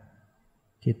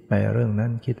คิดไปเรื่องนั้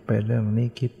นคิดไปเรื่องนี้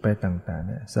คิดไปต่างๆเ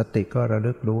นี่ยสติก็ระ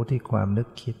ลึกรู้ที่ความนึก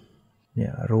คิดเนี่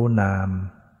ยรู้นาม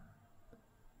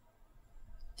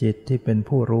จิตที่เป็น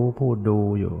ผู้รู้ผู้ดู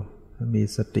อยู่มี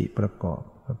สติประกอบ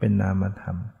ก็เป็นนามธร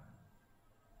รม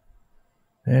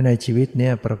ในชีวิตนี้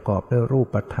ประกอบด้วยรู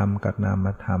ปธรรมกับนาม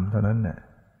ธรรมเท่านั้นแหละ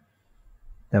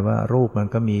แต่ว่ารูปมัน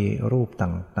ก็มีรูป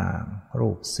ต่างๆรู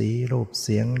ปสีรูปเ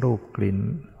สียงรูปกลิ่น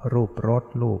รูปรส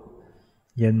รูป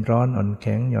เย็นร้อนอ่อนแ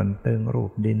ข็งหย่อนตึงรู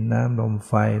ปดินน้ำลม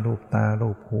ไฟรูปตารู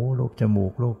ปหูรูปจมู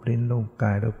กรูปลิ้นรูปก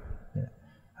ายรูป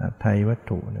ไทยวัต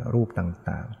ถุรูป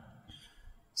ต่าง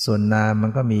ๆส่วนนามมั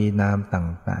นก็มีนาม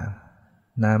ต่าง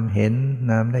ๆนามเห็น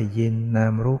นามได้ยินนา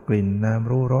มรู้กลิ่นนาม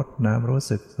รู้รสนามรู้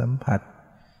สึกสัมผัส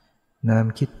นาม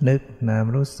คิดนึกนาม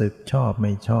รู้สึกชอบไ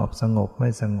ม่ชอบสงบไม่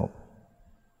สงบ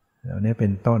เหล่านี้เป็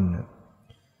นต้น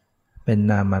เป็น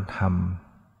นามธรรม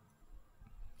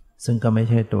ซึ่งก็ไม่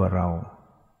ใช่ตัวเรา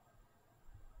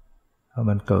เพราะ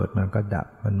มันเกิดมันก็ดับ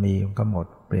มันมีมันก็หมด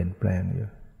เปลี่ยนแปลงอยู่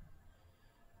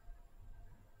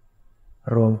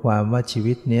รวมความว่าชี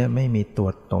วิตนี้ไม่มีตัว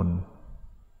ตน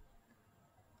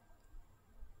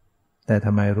แต่ท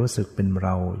ำไมรู้สึกเป็นเร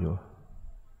าอยู่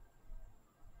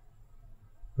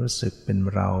รู้สึกเป็น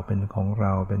เราเป็นของเร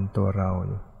าเป็นตัวเราอ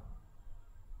ยู่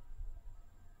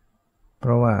เพ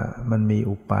ราะว่ามันมี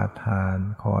อุปาทาน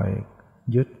คอย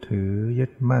ยึดถือยึ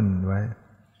ดมั่นไว้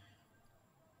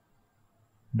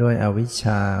ด้วยอวิชช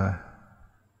า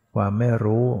ความไม่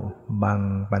รู้บัง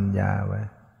ปัญญาไว้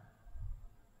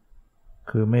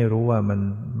คือไม่รู้ว่ามัน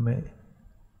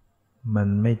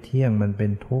ไม่เที่ยงมันเป็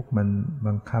นทุกข์มัน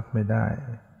บังคับไม่ได้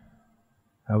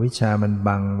อวิชชามัน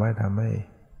บังไว้ทำให้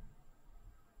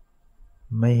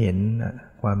ไม่เห็น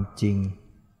ความจริง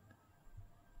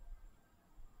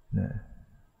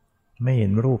ไม่เห็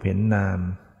นรูปเห็นนาม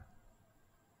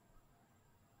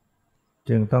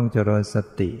จึงต้องเจริญส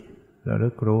ติระลึ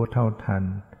กรู้เท่าทัน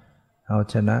เอา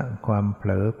ชนะความเผ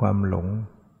ลอความหลง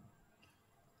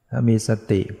ถ้ามีส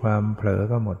ติความเผลอ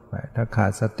ก็หมดไปถ้าขา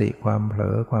ดสติความเผล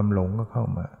อความหลงก็เข้า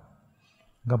มา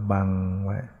ก็บังไ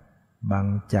ว้บัง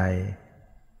ใจ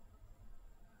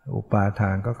อุปาท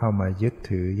านก็เข้ามายึด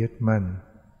ถือยึดมั่น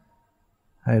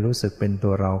ให้รู้สึกเป็นตั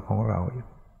วเราของเรา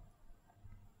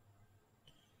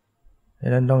ดัง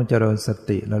นั้นต้องเจริญส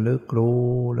ติระลึก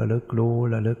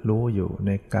รู้อยู่ใ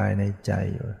นกายในใจ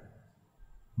อยู่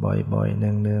บ่อยๆเ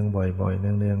นืองๆบ่อยๆ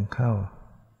เนืองๆเข้า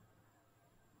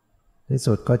ที่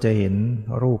สุดก็จะเห็น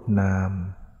รูปนาม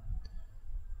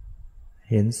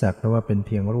เห็นสักแต่ว่าเป็นเ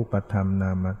พียงรูปธรรมน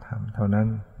ามธรรมเท่านั้น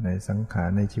ในสังขาร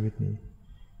ในชีวิตนี้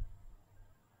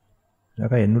แล้ว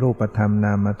ก็เห็นรูปธรรมน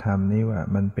ามธรรมนี้ว่า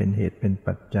มันเป็นเหตุเป็น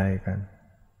ปัจจัยกัน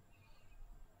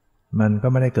มันก็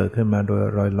ไม่ได้เกิดขึ้นมาโดย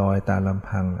ลอยๆตามลำ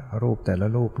พังรูปแต่ละ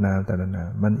รูปนามแต่ละนาม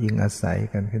มันอิงอาศัย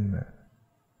กันขึ้นมา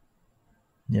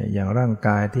เนี่ยอย่างร่างก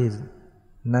ายที่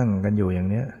นั่งกันอยู่อย่าง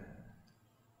เนี้ย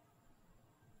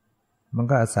มัน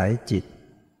ก็อาศัย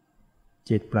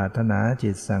จิตปรารถนาจิ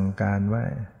ตสั่งการไว้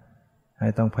ให้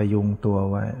ต้องพยุงตัว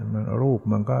ไว้มันรูป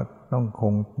มันก็ต้องค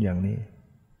งอย่างนี้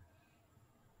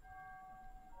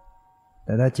แ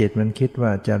ต่ถ้าจิตมันคิดว่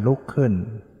าจะลุกขึ้น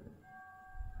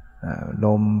ล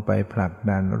มไปผลัก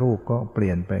ดันรูปก็เป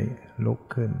ลี่ยนไปลุก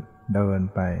ขึ้นเดิน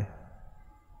ไป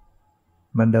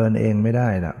มันเดินเองไม่ได้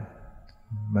หรอก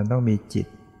มันต้องมีจิต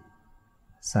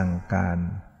สั่งการ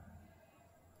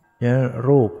เนี่ย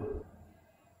รูป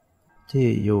ที่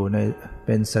อยู่ในเ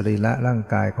ป็นสรีระร่าง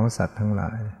กายของสัตว์ทั้งหล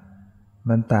าย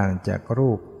มันต่างจากรู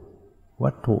ป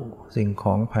วัตถุสิ่งข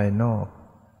องภายนอก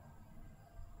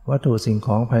วัตถุสิ่งข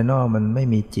องภายนอกมันไม่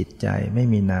มีจิตใจไม่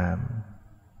มีนาม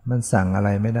มันสั่งอะไร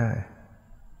ไม่ได้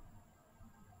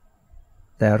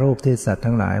แต่รูปที่สัตว์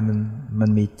ทั้งหลายมัน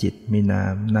มีจิตมีนา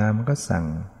มมันก็สั่ง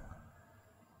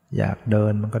อยากเดิ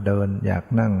นมันก็เดินอยาก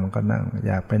นั่งมันก็นั่ง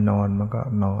อยากไปนอนมันก็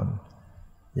นอน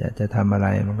อยากจะทำอะไร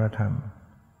มันก็ท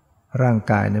ำร่าง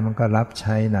กายนี่มันก็รับใ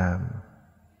ช้นาม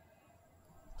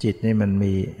จิตนี่มัน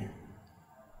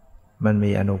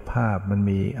มีอานุภาพมัน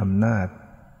มีอำนาจ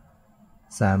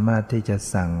สามารถที่จะ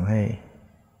สั่งให้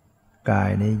กาย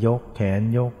นี้ยกแขน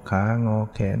ยกขางอ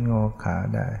แขนงอขา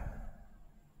ได้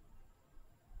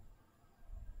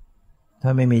ถ้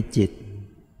าไม่มีจิต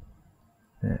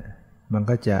มัน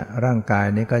ก็จะร่างกาย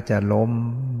นี้ก็จะล้ม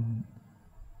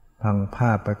พังภ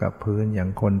าพไปกับพื้นอย่าง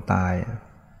คนตาย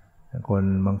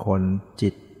บางคนจิ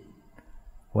ต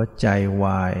หัวใจว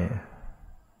าย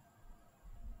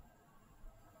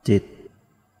จิต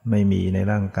ไม่มีใน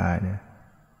ร่างกายเนี่ย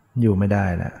อยู่ไม่ได้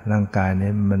แหละร่างกาย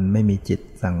นี้มันไม่มีจิต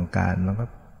สั่งการมันก็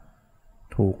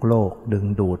ถูกโลกดึง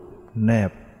ดูดแน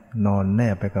บนอนแน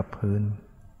บไปกับพื้น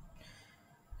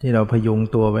ที่เราพยุง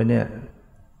ตัวไว้เนี่ย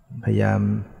พยายาม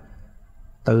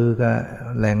ตื้อก็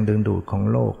แรงดึงดูดของ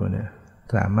โลกเนี่ย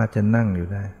สามารถจะนั่งอยู่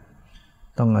ได้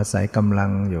ต้องอาศัยกำลั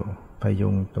งอยู่พยุ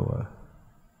งตัว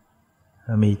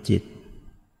มีจิต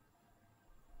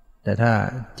แต่ถ้า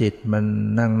จิตมัน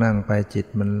นั่งไปจิต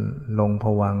มันลงภ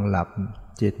วังค์หลับ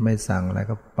จิตไม่สั่งอะไร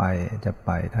ก็ไปจะไป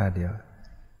ท่าเดียว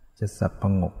จะสับปร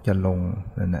ะงกจะลง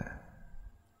นั่นแหละ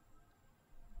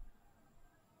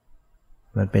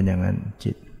มันเป็นอย่างนั้น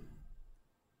จิต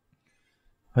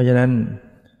เพราะฉะนั้น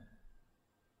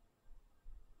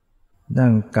ร่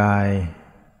างกาย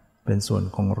เป็นส่วน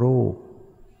ของรูป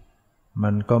มั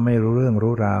นก็ไม่รู้เรื่อง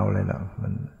รู้ราวอะไรหรอก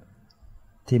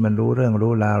ที่มันรู้เรื่อง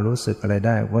รู้ราวรู้สึกอะไรไ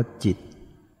ด้ว่าจิต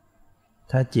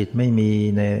ถ้าจิตไม่มี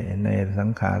ในสัง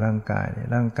ขารร่างกาย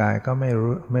ร่างกายก็ไ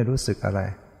ม่รู้สึกอะไร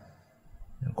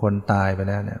คนตายไป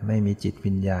แล้วเนี่ยไม่มีจิต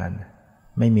วิญญาณ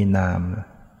ไม่มีนาม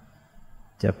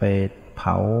จะไปเผ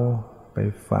าไป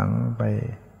ฝังไป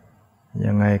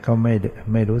ยังไงก็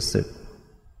ไม่รู้สึก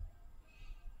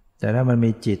แต่ถ้ามัน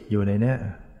มีจิตอยู่ในเนี้ย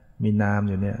มีนาม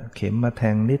อยู่เนี่ยเข็มมาแท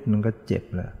งนิดมันก็เจ็บ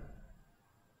แล้ว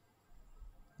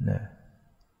นะ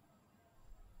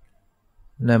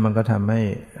นั่นมันก็ทำให้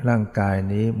ร่างกาย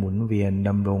นี้หมุนเวียนด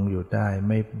ำรงอยู่ได้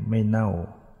ไม่เน่า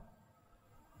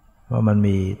เพราะมัน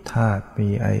มีธาตุมี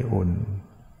ไออุ่น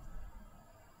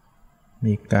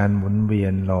มีการหมุนเวีย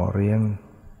นหล่อเลี้ยง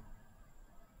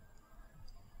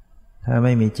ถ้าไ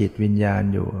ม่มีจิตวิญญาณ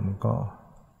อยู่มันก็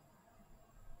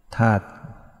ธาตุ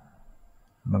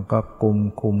มันก็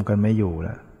คุมกันไม่อยู่แ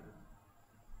ล้ว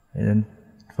เพราะฉะนั้น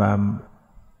ความ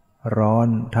ร้อน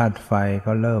ธาตุไฟ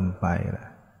ก็เริ่มไปแล้ว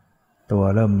ตัว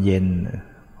เริ่มเย็น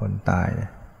คนตาย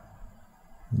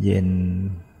เย็น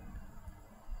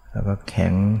แล้วก็แข็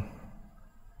ง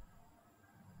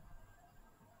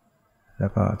แล้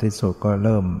วก็ที่สุดก็เ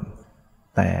ริ่ม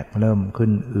แตกเริ่มขึ้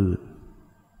นอืด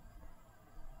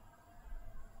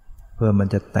เพื่อมัน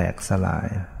จะแตกสลาย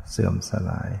เสื่อมส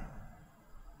ลาย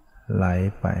ไหล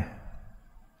ไป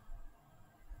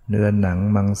เนื้อหนัง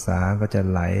มังสาก็จะ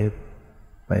ไหล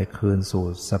ไปคืนสู่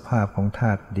สภาพของธ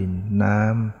าตุดินน้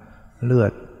ำเลือ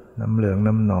ดน้ำเหลือง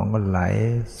น้ำหนองก็ไหล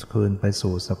คืนไป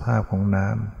สู่สภาพของน้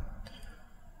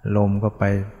ำลมก็ไป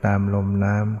ตามลม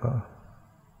น้ำก็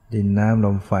ดินน้ำล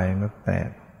มไฟก็แตก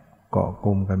เกาะก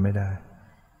ลุ่มกันไม่ได้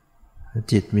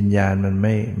จิตวิญญาณมัน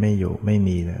ไม่อยู่ไม่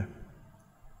มีเลย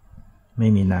ไม่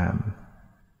มีนาม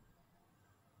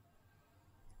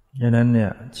ฉะนั้นเนี่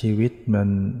ยชีวิตมัน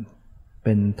เ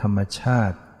ป็นธรรมชา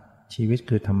ติชีวิต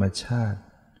คือธรรมชาติ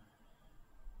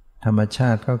ธรรมชา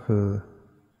ติก็คือ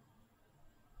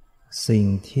สิ่ง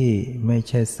ที่ไม่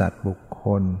ใช่สัตว์บุคค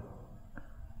ล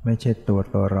ไม่ใช่ตัว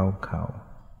เราเขา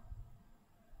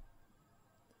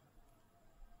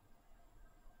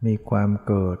มีความ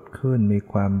เกิดขึ้นมี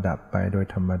ความดับไปโดย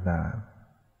ธรรมดา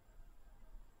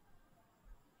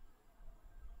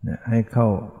ให้เข้า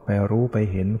ไปรู้ไป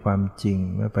เห็นความจริง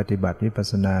เมื่อปฏิบัติวิปัส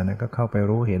สนาก็เข้าไป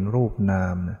รู้เห็นรูปนา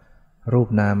มรูป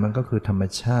นามมันก็คือธรรม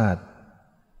ชาติ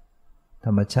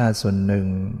ส่วนหนึ่ง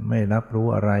ไม่รับรู้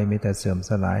อะไรมีแต่เสื่อม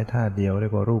สลายท่าเดียวเรี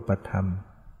ยกว่ารูปธรรม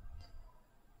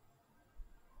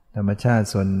ธรรมชาติ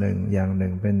ส่วนหนึ่งอย่างหนึ่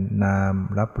งเป็นนาม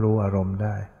รับรู้อารมณ์ไ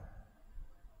ด้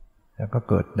แล้วก็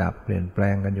เกิดดับเปลี่ยนแปล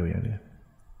งกันอยู่อย่างนี้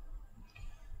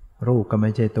รูปก็ไ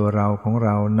ม่ใช่ตัวเราของเร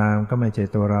านามก็ไม่ใช่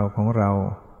ตัวเราของเรา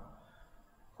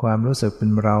ความรู้สึกเป็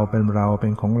นเราเป็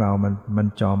นของเรามัน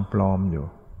จอมปลอมอยู่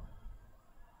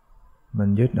มัน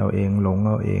ยึดเอาเองหลงเ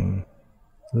อาเอง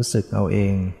รู้สึกเอาเอ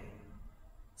ง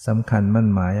สำคัญมั่น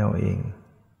หมายเอาเอง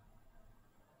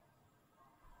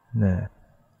นะ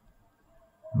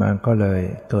มันก็เลย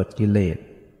เกิดกิเลส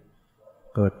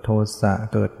เกิดโทสะ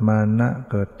เกิดมานะ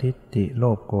เกิดทิฏฐิโล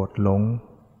ภโกรธหลง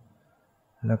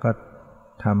แล้วก็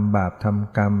ทำบาปท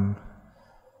ำกรรม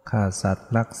ฆ่าสัตว์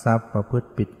ลักทรัพย์ประพฤติ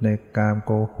ผิดในกามโ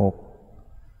กหก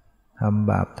ทำ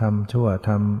บาปทำชั่ว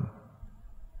ท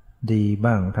ำดี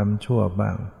บ้างทำชั่วบ้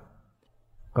าง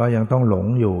ก็ยังต้องหลง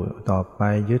อยู่ต่อไป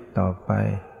ยึดต่อไป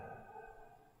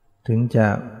ถึงจะ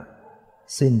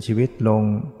สิ้นชีวิตลง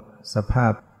สภา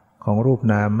พของรูป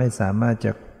นามไม่สามารถจ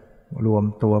ะรวม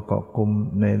ตัวเกาะกลุ่ม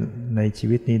ในชี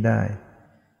วิตนี้ได้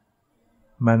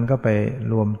มันก็ไป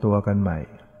รวมตัวกันใหม่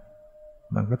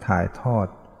มันก็ถ่ายทอด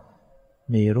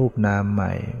มีรูปนามให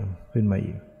ม่ขึ้นมา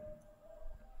อีก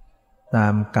ตา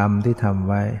มกรรมที่ทำ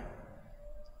ไว้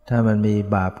ถ้ามันมี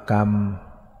บาปกรรม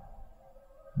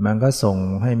มันก็ส่ง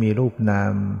ให้มีรูปนา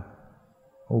ม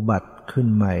อุบัติขึ้น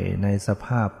ใหม่ในสภ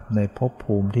าพในภพ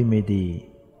ภูมิที่ไม่ดี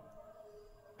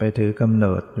ไปถือกำเ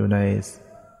นิดอยู่ใน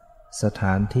สถ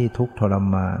านที่ทุกข์ทร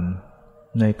มาน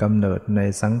ในกำเนิดใน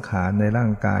สังขารในร่า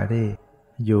งกายที่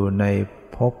อยู่ใน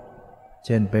ภพเ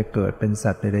ช่นไปเกิดเป็น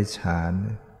สัตว์เดรัจฉาน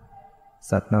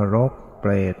สัตว์นรกเป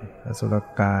รตอสุร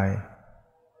กาย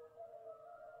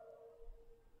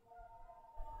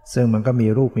ซึ่งมันก็มี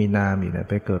รูปมีนามอีกนะ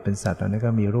ไปเกิดเป็นสัตว์อันนี้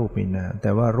ก็มีรูปมีนามแ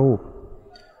ต่ว่ารูป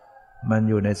มัน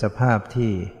อยู่ในสภาพ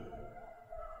ที่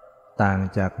ต่าง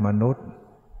จากมนุษย์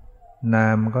นา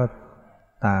มก็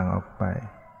ต่างออกไป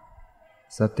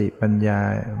สติปัญญา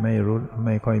ไม่รู้ไ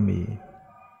ม่ค่อยมี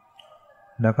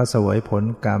แล้วก็เสวยผล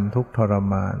กรรมทุกข์ทร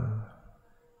มาน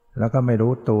แล้วก็ไม่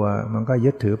รู้ตัวมันก็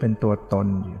ยึดถือเป็นตัวตน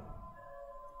อยู่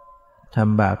ท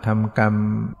ำบาปทำกรรม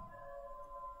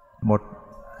หมด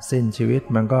สิ้นชีวิต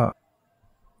มันก็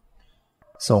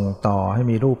ส่งต่อให้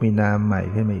มีรูปมีนามใหม่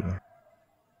ขึ้นมาอีก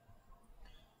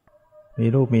มี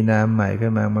รูปมีนามใหม่ขึ้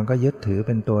นมามันก็ยึดถือเ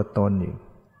ป็นตัวตนอยู่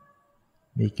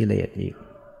มีกิเลสอีก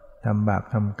ทำบาป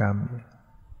ทำกรรม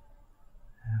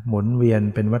หมุนเวียน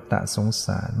เป็นวัฏฏะสงส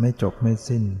ารไม่จบไม่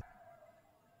สิ้น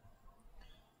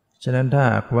ฉะนั้นถ้า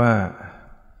หากว่า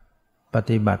ป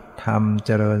ฏิบัติธรรมเ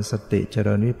จริญสติเจ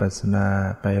ริญวิปัสสนา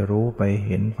ไปรู้ไปเ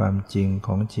ห็นความจริงข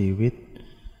องชีวิต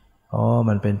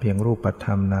มันเป็นเพียงรูปธร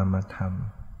รมนามธรรม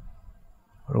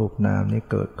รูปนามนี้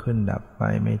เกิดขึ้นดับไป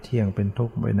ไม่เที่ยงเป็นทุก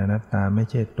ข์เป็นอนัตตาไม่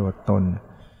ใช่ตัวตน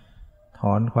ถ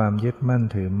อนความยึดมั่น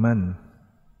ถือมั่น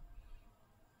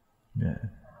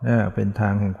นี่เป็นทา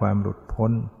งแห่งความหลุดพ้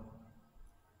น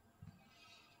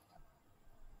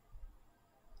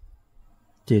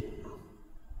จิต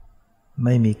ไ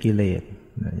ม่มีกิเลส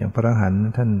อย่างพระอรหันต์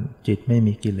ท่านจิตไม่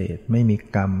มีกิเลสไม่มี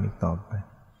กรรมอีกต่อไป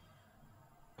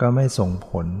ก็ไม่ส่งผ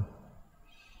ล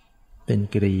เป็น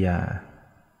กิริยา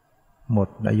หมด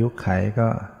อายุขัย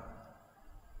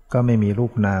ก็ไม่มีรู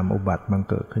ปนามอุบัติบัง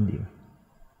เกิดขึ้นอีก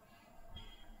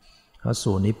เขา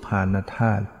สู่นิพพานธ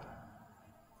าตุ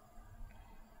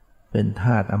เป็นธ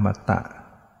าตุอมตะ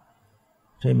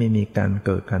ที่ไม่มีการเ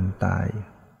กิดการตาย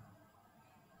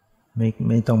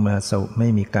ไม่ต้องมาไม่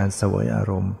มีการเสวยอา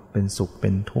รมณ์เป็นสุขเป็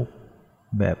นทุกข์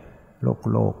แบบ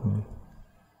โลก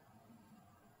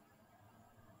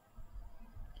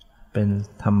เป็น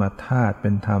ธรรมธาตุเป็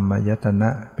นธรรมายตนะ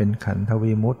เป็นขันธ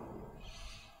วิมุตติ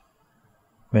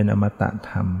เป็นอมตะ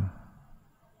ธรรม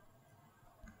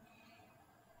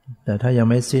แต่ถ้ายัง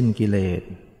ไม่สิ้นกิเลส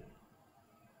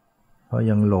เพราะ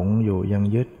ยังหลงอยู่ยัง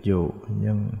ยึดอยู่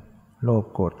ยังโลภ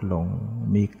โกรธหลง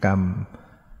มีกรรม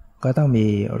ก็ต้องมี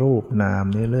รูปนาม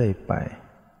เรื่อยๆไป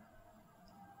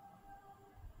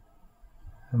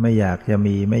ไม่อยากจะ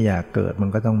มีไม่อยากเกิดมัน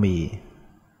ก็ต้องมี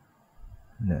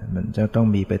เนี่ยมันจะต้อง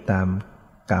มีไปตาม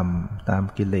กรรมตาม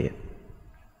กิเลส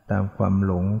ตามความ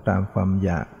หลงตามความอ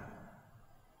ยาก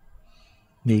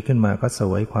มีขึ้นมาก็เส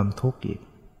วยความทุกข์อีก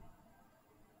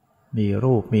มี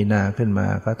รูปมีนามขึ้นมา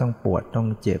ก็ต้องปวดต้อง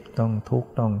เจ็บต้องทุกข์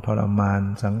ต้องทรมาน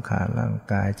สังขารร่าง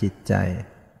กายจิตใจ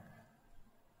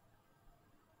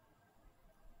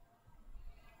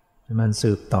มัน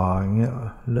สืบต่ออย่างเงี้ย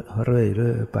เ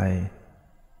รื่อยๆไป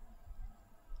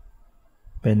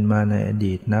เป็นมาในอ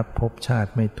ดีตนับภพชาติ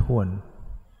ไม่ถ้วน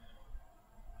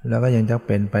แล้วก็ยังจะเ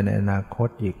ป็นไปในอนาคต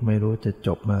อีกไม่รู้จะจ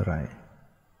บเมื่อไหร่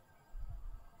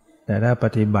แต่ถ้าป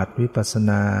ฏิบัติวิปัสส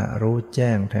นารู้แ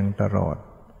จ้งแทงตลอด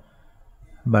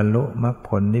บรรลุมรรคผ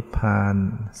ลนิพพาน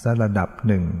สักระดับ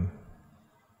หนึ่ง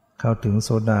เข้าถึงโส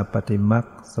ดาปัตติมรรค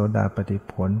โสดาปัตติ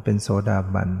ผลเป็นโสดา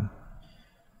บัน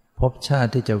ภพชาติ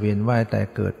ที่จะเวียนว่ายแต่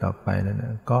เกิดต่อไปนั้นน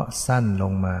ะก็สั้นล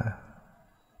งมา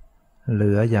เห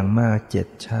ลืออย่างมาก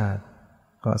7 ชาติ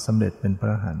ก็สำเร็จเป็นพร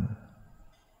ะอรหันต์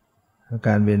ก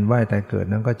ารเวียนว่ายแต่เกิด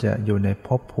นั้นก็จะอยู่ในภ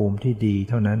พภูมิที่ดี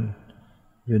เท่านั้น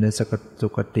อยู่ในสุ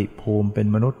คติภูมิเป็น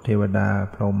มนุษย์เทวดา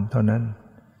พรหมเท่านั้น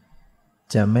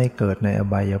จะไม่เกิดในอ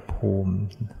บายภูมิ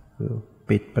คือ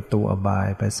ปิดประตูอบาย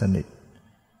ไปสนิท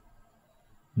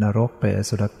นรกเปรตอ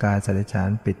สุรกายสัตว์เดรัจฉาน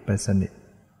ปิดไปสนิท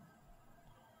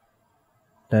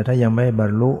แต่ถ้ายังไม่บร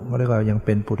รลุก็เรียกว่ายังเ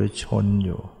ป็นปุถุชนอ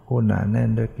ยู่ผู้หนาแน่น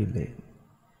ด้วยกิเลส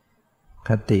ค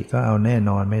ติก็เอาแน่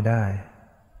นอนไม่ได้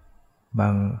บา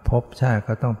งภพชาติ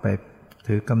ก็ต้องไป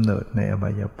ถือกำเนิดในอบา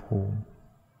ยภูมิ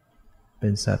เป็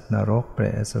นสัตว์นรกเปร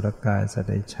ตอสุรกายสัตว์เ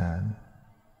ดรัจฉาน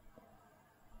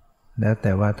แล้วแ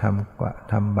ต่ว่าท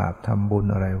ำบาปทำบุญ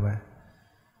อะไรไว้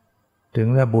ถึง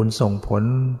ถ้าบุญส่งผล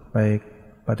ไป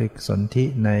ปฏิสนธิ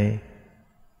ใน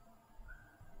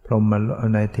พรหมโลก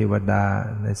ในเทวดา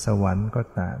ในสวรรค์ก็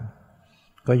ตาม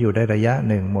ก็อยู่ได้ระยะ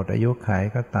หนึ่งหมดอายุขัย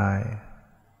ก็ตาย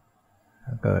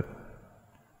เกิด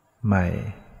ใหม่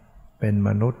เป็นม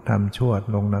นุษย์ทำชั่ว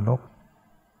ลงนรก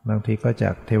บางทีก็จ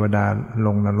ากเทวดาล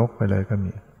งนรกไปเลยก็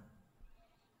มี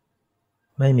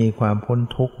ไม่มีความพ้น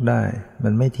ทุกข์ได้มั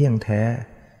นไม่เที่ยงแท้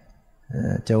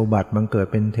จะอุบัติบังเกิด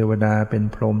เป็นเทวดาเป็น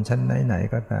พรหมชั้นไหน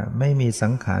ๆก็ตามไม่มีสั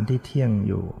งขารที่เที่ยง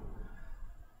อยู่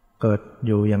เกิดอ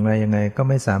ยู่อย่างไรยังไงก็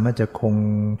ไม่สามารถจะคง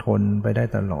ทนไปได้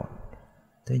ตลอด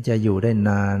ที่จะอยู่ได้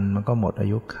นานมันก็หมดอา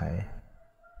ยุขัย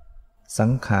สั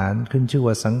งขารขึ้นชื่อ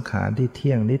ว่าสังขารที่เ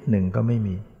ที่ยงนิดหนึ่งก็ไม่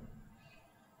มี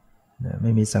ไ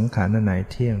ม่มีสังขารอันไหน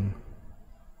เที่ยง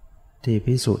ที่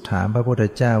ภิกษุถามพระพุทธ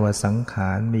เจ้าว่าสังข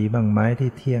ารมีบ้างไหม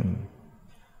ที่เที่ยง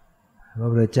พระ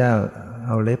พุทธเจ้าเ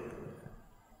อาเล็บ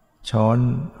ช้อน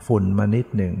ฝุ่นมานิด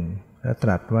หนึ่งแล้วต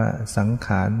รัสว่าสังข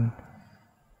าร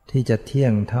ที่จะเที่ย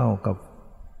งเท่ากับ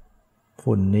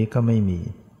ฝุ่นนี้ก็ไม่มี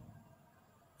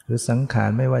คือสังขาร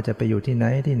ไม่ว่าจะไปอยู่ที่ไหน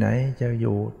จะอ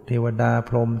ยู่เทวดา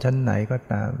พรหมชั้นไหนก็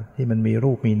ตามที่มันมี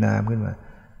รูปมีนามขึ้นมา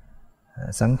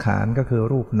สังขารก็คือ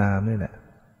รูปนามนี่แหละ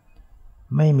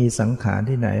ไม่มีสังขาร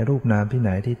ที่ไหนรูปนามที่ไห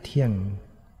นที่เที่ยง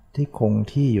ที่คง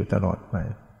ที่อยู่ตลอดไป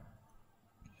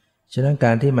ฉะนั้นก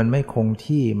ารที่มันไม่คง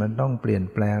ที่มันต้องเปลี่ยน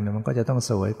แปลงเนี่ยมันก็จะต้องเ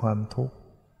สวยความทุกข์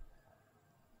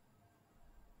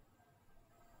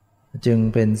จึง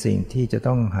เป็นสิ่งที่จะ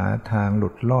ต้องหาทางหลุ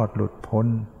ดรอดหลุดพ้น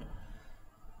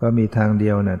ก็มีทางเดี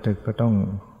ยวนะถึงก็ต้อง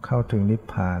เข้าถึงนิพ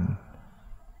พาน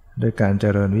ด้วยการเจ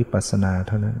ริญวิปัสสนาเ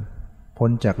ท่านั้นพ้น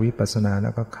จากวิปัสสนาแล้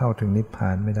วก็เข้าถึงนิพพา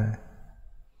นไม่ได้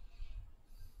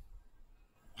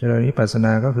เจริญวิปัสสน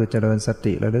าก็คือเจริญส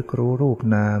ติระลึกรู้รูป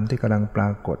นามที่กำลังปร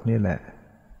ากฏนี่แหละ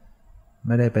ไ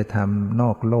ม่ได้ไปทำน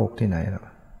อกโลกที่ไหนหรอก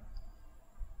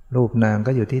รูปนาม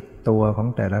ก็อยู่ที่ตัวของ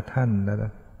แต่ละท่านแล้ว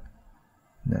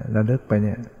ระลึกไปเ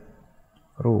นี่ย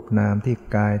รูปนามที่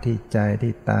กายที่ใจ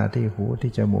ที่ตาที่หู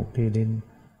ที่จมูกที่ลิ้น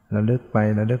ระลึกไ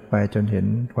ปจนเห็น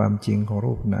ความจริงของ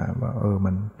รูปนามว่า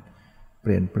มันเป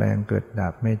ลี่ยนแปลงเกิดดั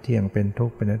บไม่เที่ยงเป็นทุก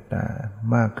ข์เป็นอนัตตา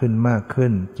มากขึ้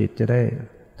นจิตจะได้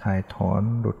ถ่ายถอน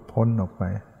หลุดพ้นออกไป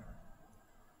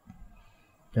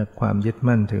จากความยึด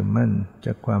มั่นถือมั่นจ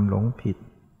ากความหลงผิด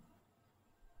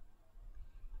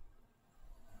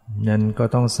นั้นก็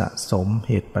ต้องสะสมเ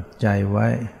หตุปัจจัยไว้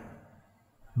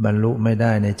บรรลุไม่ไ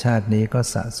ด้ในชาตินี้ก็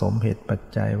สะสมเหตุปัจ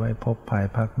จัยไว้พบภาย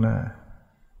ภาคหน้า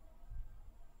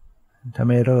ถ้า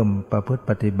ไม่เริ่มประพฤติ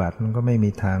ปฏิบัติมันก็ไม่มี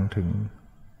ทางถึง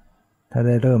ถ้าไ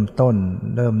ด้เริ่มต้น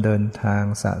เริ่มเดินทาง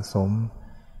สะสม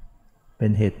เป็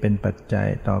นเหตุเป็นปัจจัย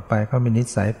ต่อไปก็มีนิ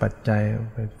สัยปัจจัย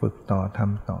ไปฝึกต่อท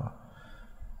ำต่อ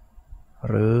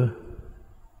หรือ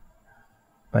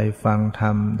ไปฟังธร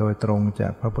รมโดยตรงจา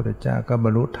กพระพุทธเจ้าก็บ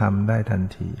รรลุธรรมได้ทัน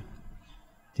ที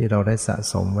ที่เราได้สะ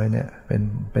สมไว้เนี่ย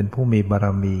เป็นผู้มีบาร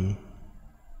มี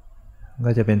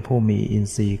ก็จะเป็นผู้มีอิน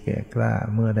ทรีย์แก่กล้า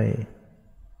เมื่อได้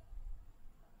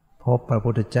พบพระพุ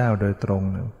ทธเจ้าโดยตรง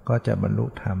ก็จะบรรลุ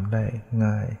ธรรมได้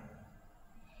ง่าย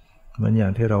เหมือนอย่า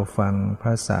งที่เราฟังพร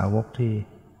ะสาวกที่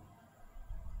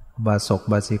บาศก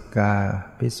บาสิกา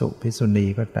ภิกษุภิกษุณี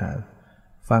ก็ตาม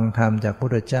ฟังธรรมจากพระพุ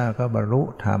ทธเจ้าก็บรรลุ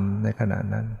ธรรมในขณะ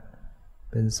นั้น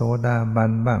เป็นโสดาบั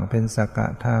นบ้างเป็นสก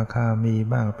ทาคามี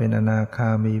บ้างเป็นอนาคา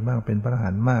มีบ้างเป็นพระอรหั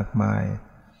นต์มากมาย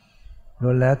ล้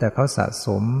วนแล้วแต่เขาสะส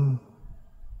ม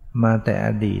มาแต่อ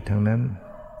ดีตทั้งนั้น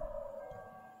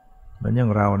เหมือนอย่า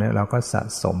งเราเนี่ยเราก็สะ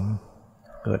สม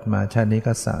เกิดมาชาตินี้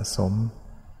ก็สะสม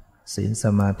ศีลส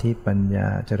มาธิปัญญา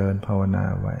เจริญภาวนา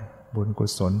ไว้บุญกุ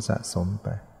ศลสะสมไป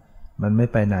มันไม่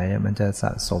ไปไหนมันจะส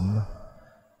ะสม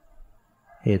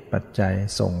เหตุปัจจัย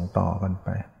ส่งต่อกันไป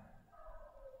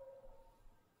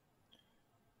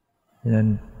ฉะนั้น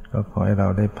ก็ขอให้เรา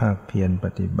ได้ภาคเพียรป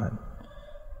ฏิบัติ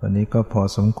วันนี้ก็พอ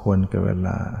สมควรแก่เวล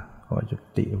าขอยุ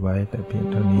ติไว้แต่เพียง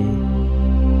เท่า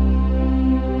นี้